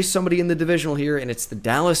will face somebody in the divisional here, and it's the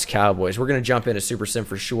Dallas Cowboys. We're going to jump into Super Sim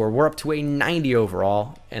for sure. We're up to a 90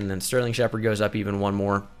 overall, and then Sterling Shepard goes up even one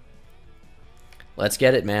more. Let's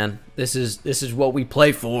get it, man. This is what we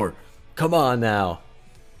play for. Come on now.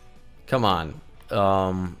 Come on.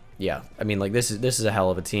 Yeah, I mean, like, this is a hell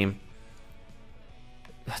of a team.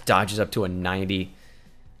 Dodge is up to a 90.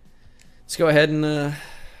 Let's go ahead and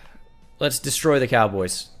let's destroy the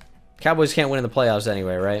Cowboys. Cowboys can't win in the playoffs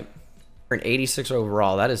anyway, right? We're an 86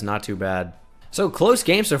 overall. That is not too bad. So close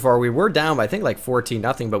game so far. We were down by, I think, like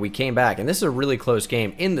 14-0, but we came back. And this is a really close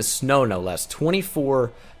game in the snow, no less.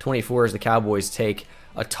 24-24 as the Cowboys take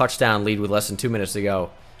a touchdown lead with less than 2 minutes to go.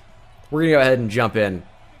 We're going to go ahead and jump in.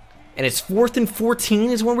 And it's 4th and 14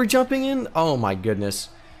 is when we're jumping in? Oh, my goodness.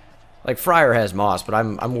 Like, Fryer has Moss, but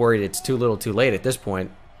I'm worried it's too little too late at this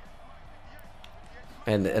point.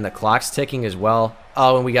 And the clock's ticking as well.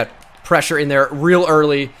 Oh, and we got pressure in there real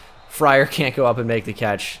early. Fryer can't go up and make the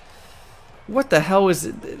catch. What the hell was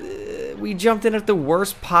it? We jumped in at the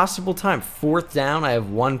worst possible time. 4th down. I have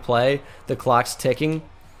 1 play. The clock's ticking.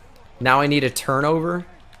 Now I need a turnover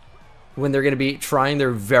when they're going to be trying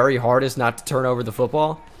their very hardest not to turn over the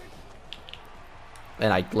football.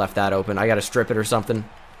 And I left that open. I got to strip it or something.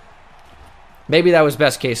 Maybe that was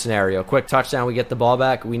best case scenario. Quick touchdown. We get the ball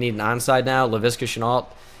back. We need an onside now. Laviska Shenault.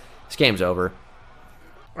 This game's over.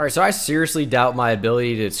 All right, so I seriously doubt my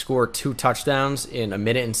ability to score 2 touchdowns in 1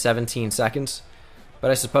 minute and 17 seconds.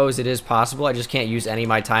 But I suppose it is possible. I just can't use any of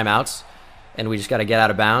my timeouts. And we just got to get out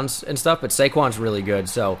of bounds and stuff. But Saquon's really good.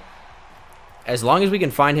 So as long as we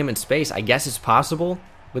can find him in space, I guess it's possible.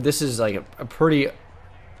 But this is like a pretty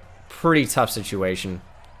tough situation.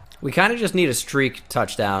 We kind of just need a streak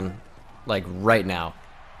touchdown, like, right now.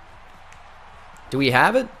 Do we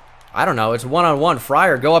have it? I don't know. It's one-on-one.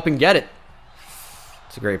 Fryer, go up and get it.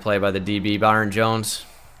 It's a great play by the DB, Byron Jones.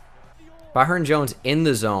 Byron Jones in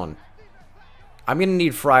the zone. I'm going to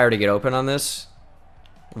need Fryer to get open on this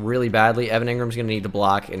really badly. Evan Ingram's going to need to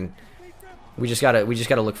block, and we just got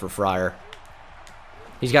to look for Fryer.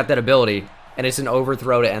 He's got that ability, and it's an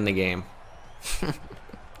overthrow to end the game.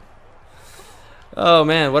 Oh,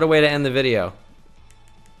 man, what a way to end the video.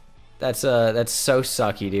 That's so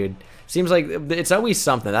sucky, dude. Seems like it's always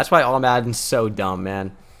something. That's why all Madden's so dumb,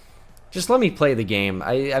 man. Just let me play the game.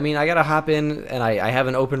 I mean, I got to hop in, and I have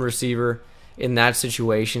an open receiver in that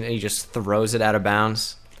situation, and he just throws it out of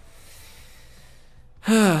bounds.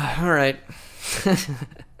 All right.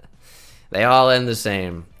 They all end the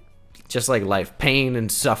same. Just like life. Pain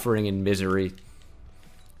and suffering and misery.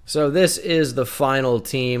 So this is the final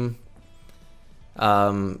team.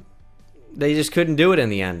 They just couldn't do it in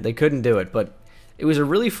the end. They couldn't do it, but it was a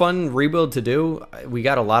really fun rebuild to do. We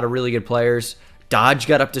got a lot of really good players. Dodge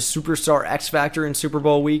got up to Superstar X Factor in Super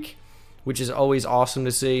Bowl week, which is always awesome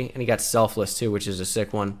to see. And he got Selfless too, which is a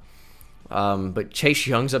sick one. But Chase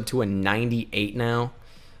Young's up to a 98 now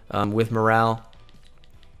with morale.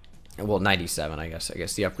 Well, 97, I guess. I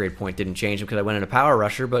guess the upgrade point didn't change him because I went into Power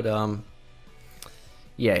Rusher, but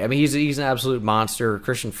yeah, I mean, he's an absolute monster.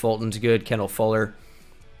 Christian Fulton's good. Kendall Fuller.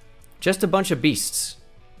 Just a bunch of beasts.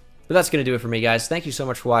 But that's going to do it for me, guys. Thank you so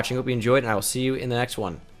much for watching. Hope you enjoyed, and I will see you in the next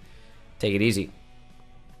one. Take it easy.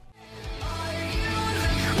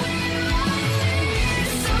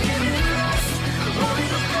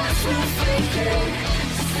 We'll fake it.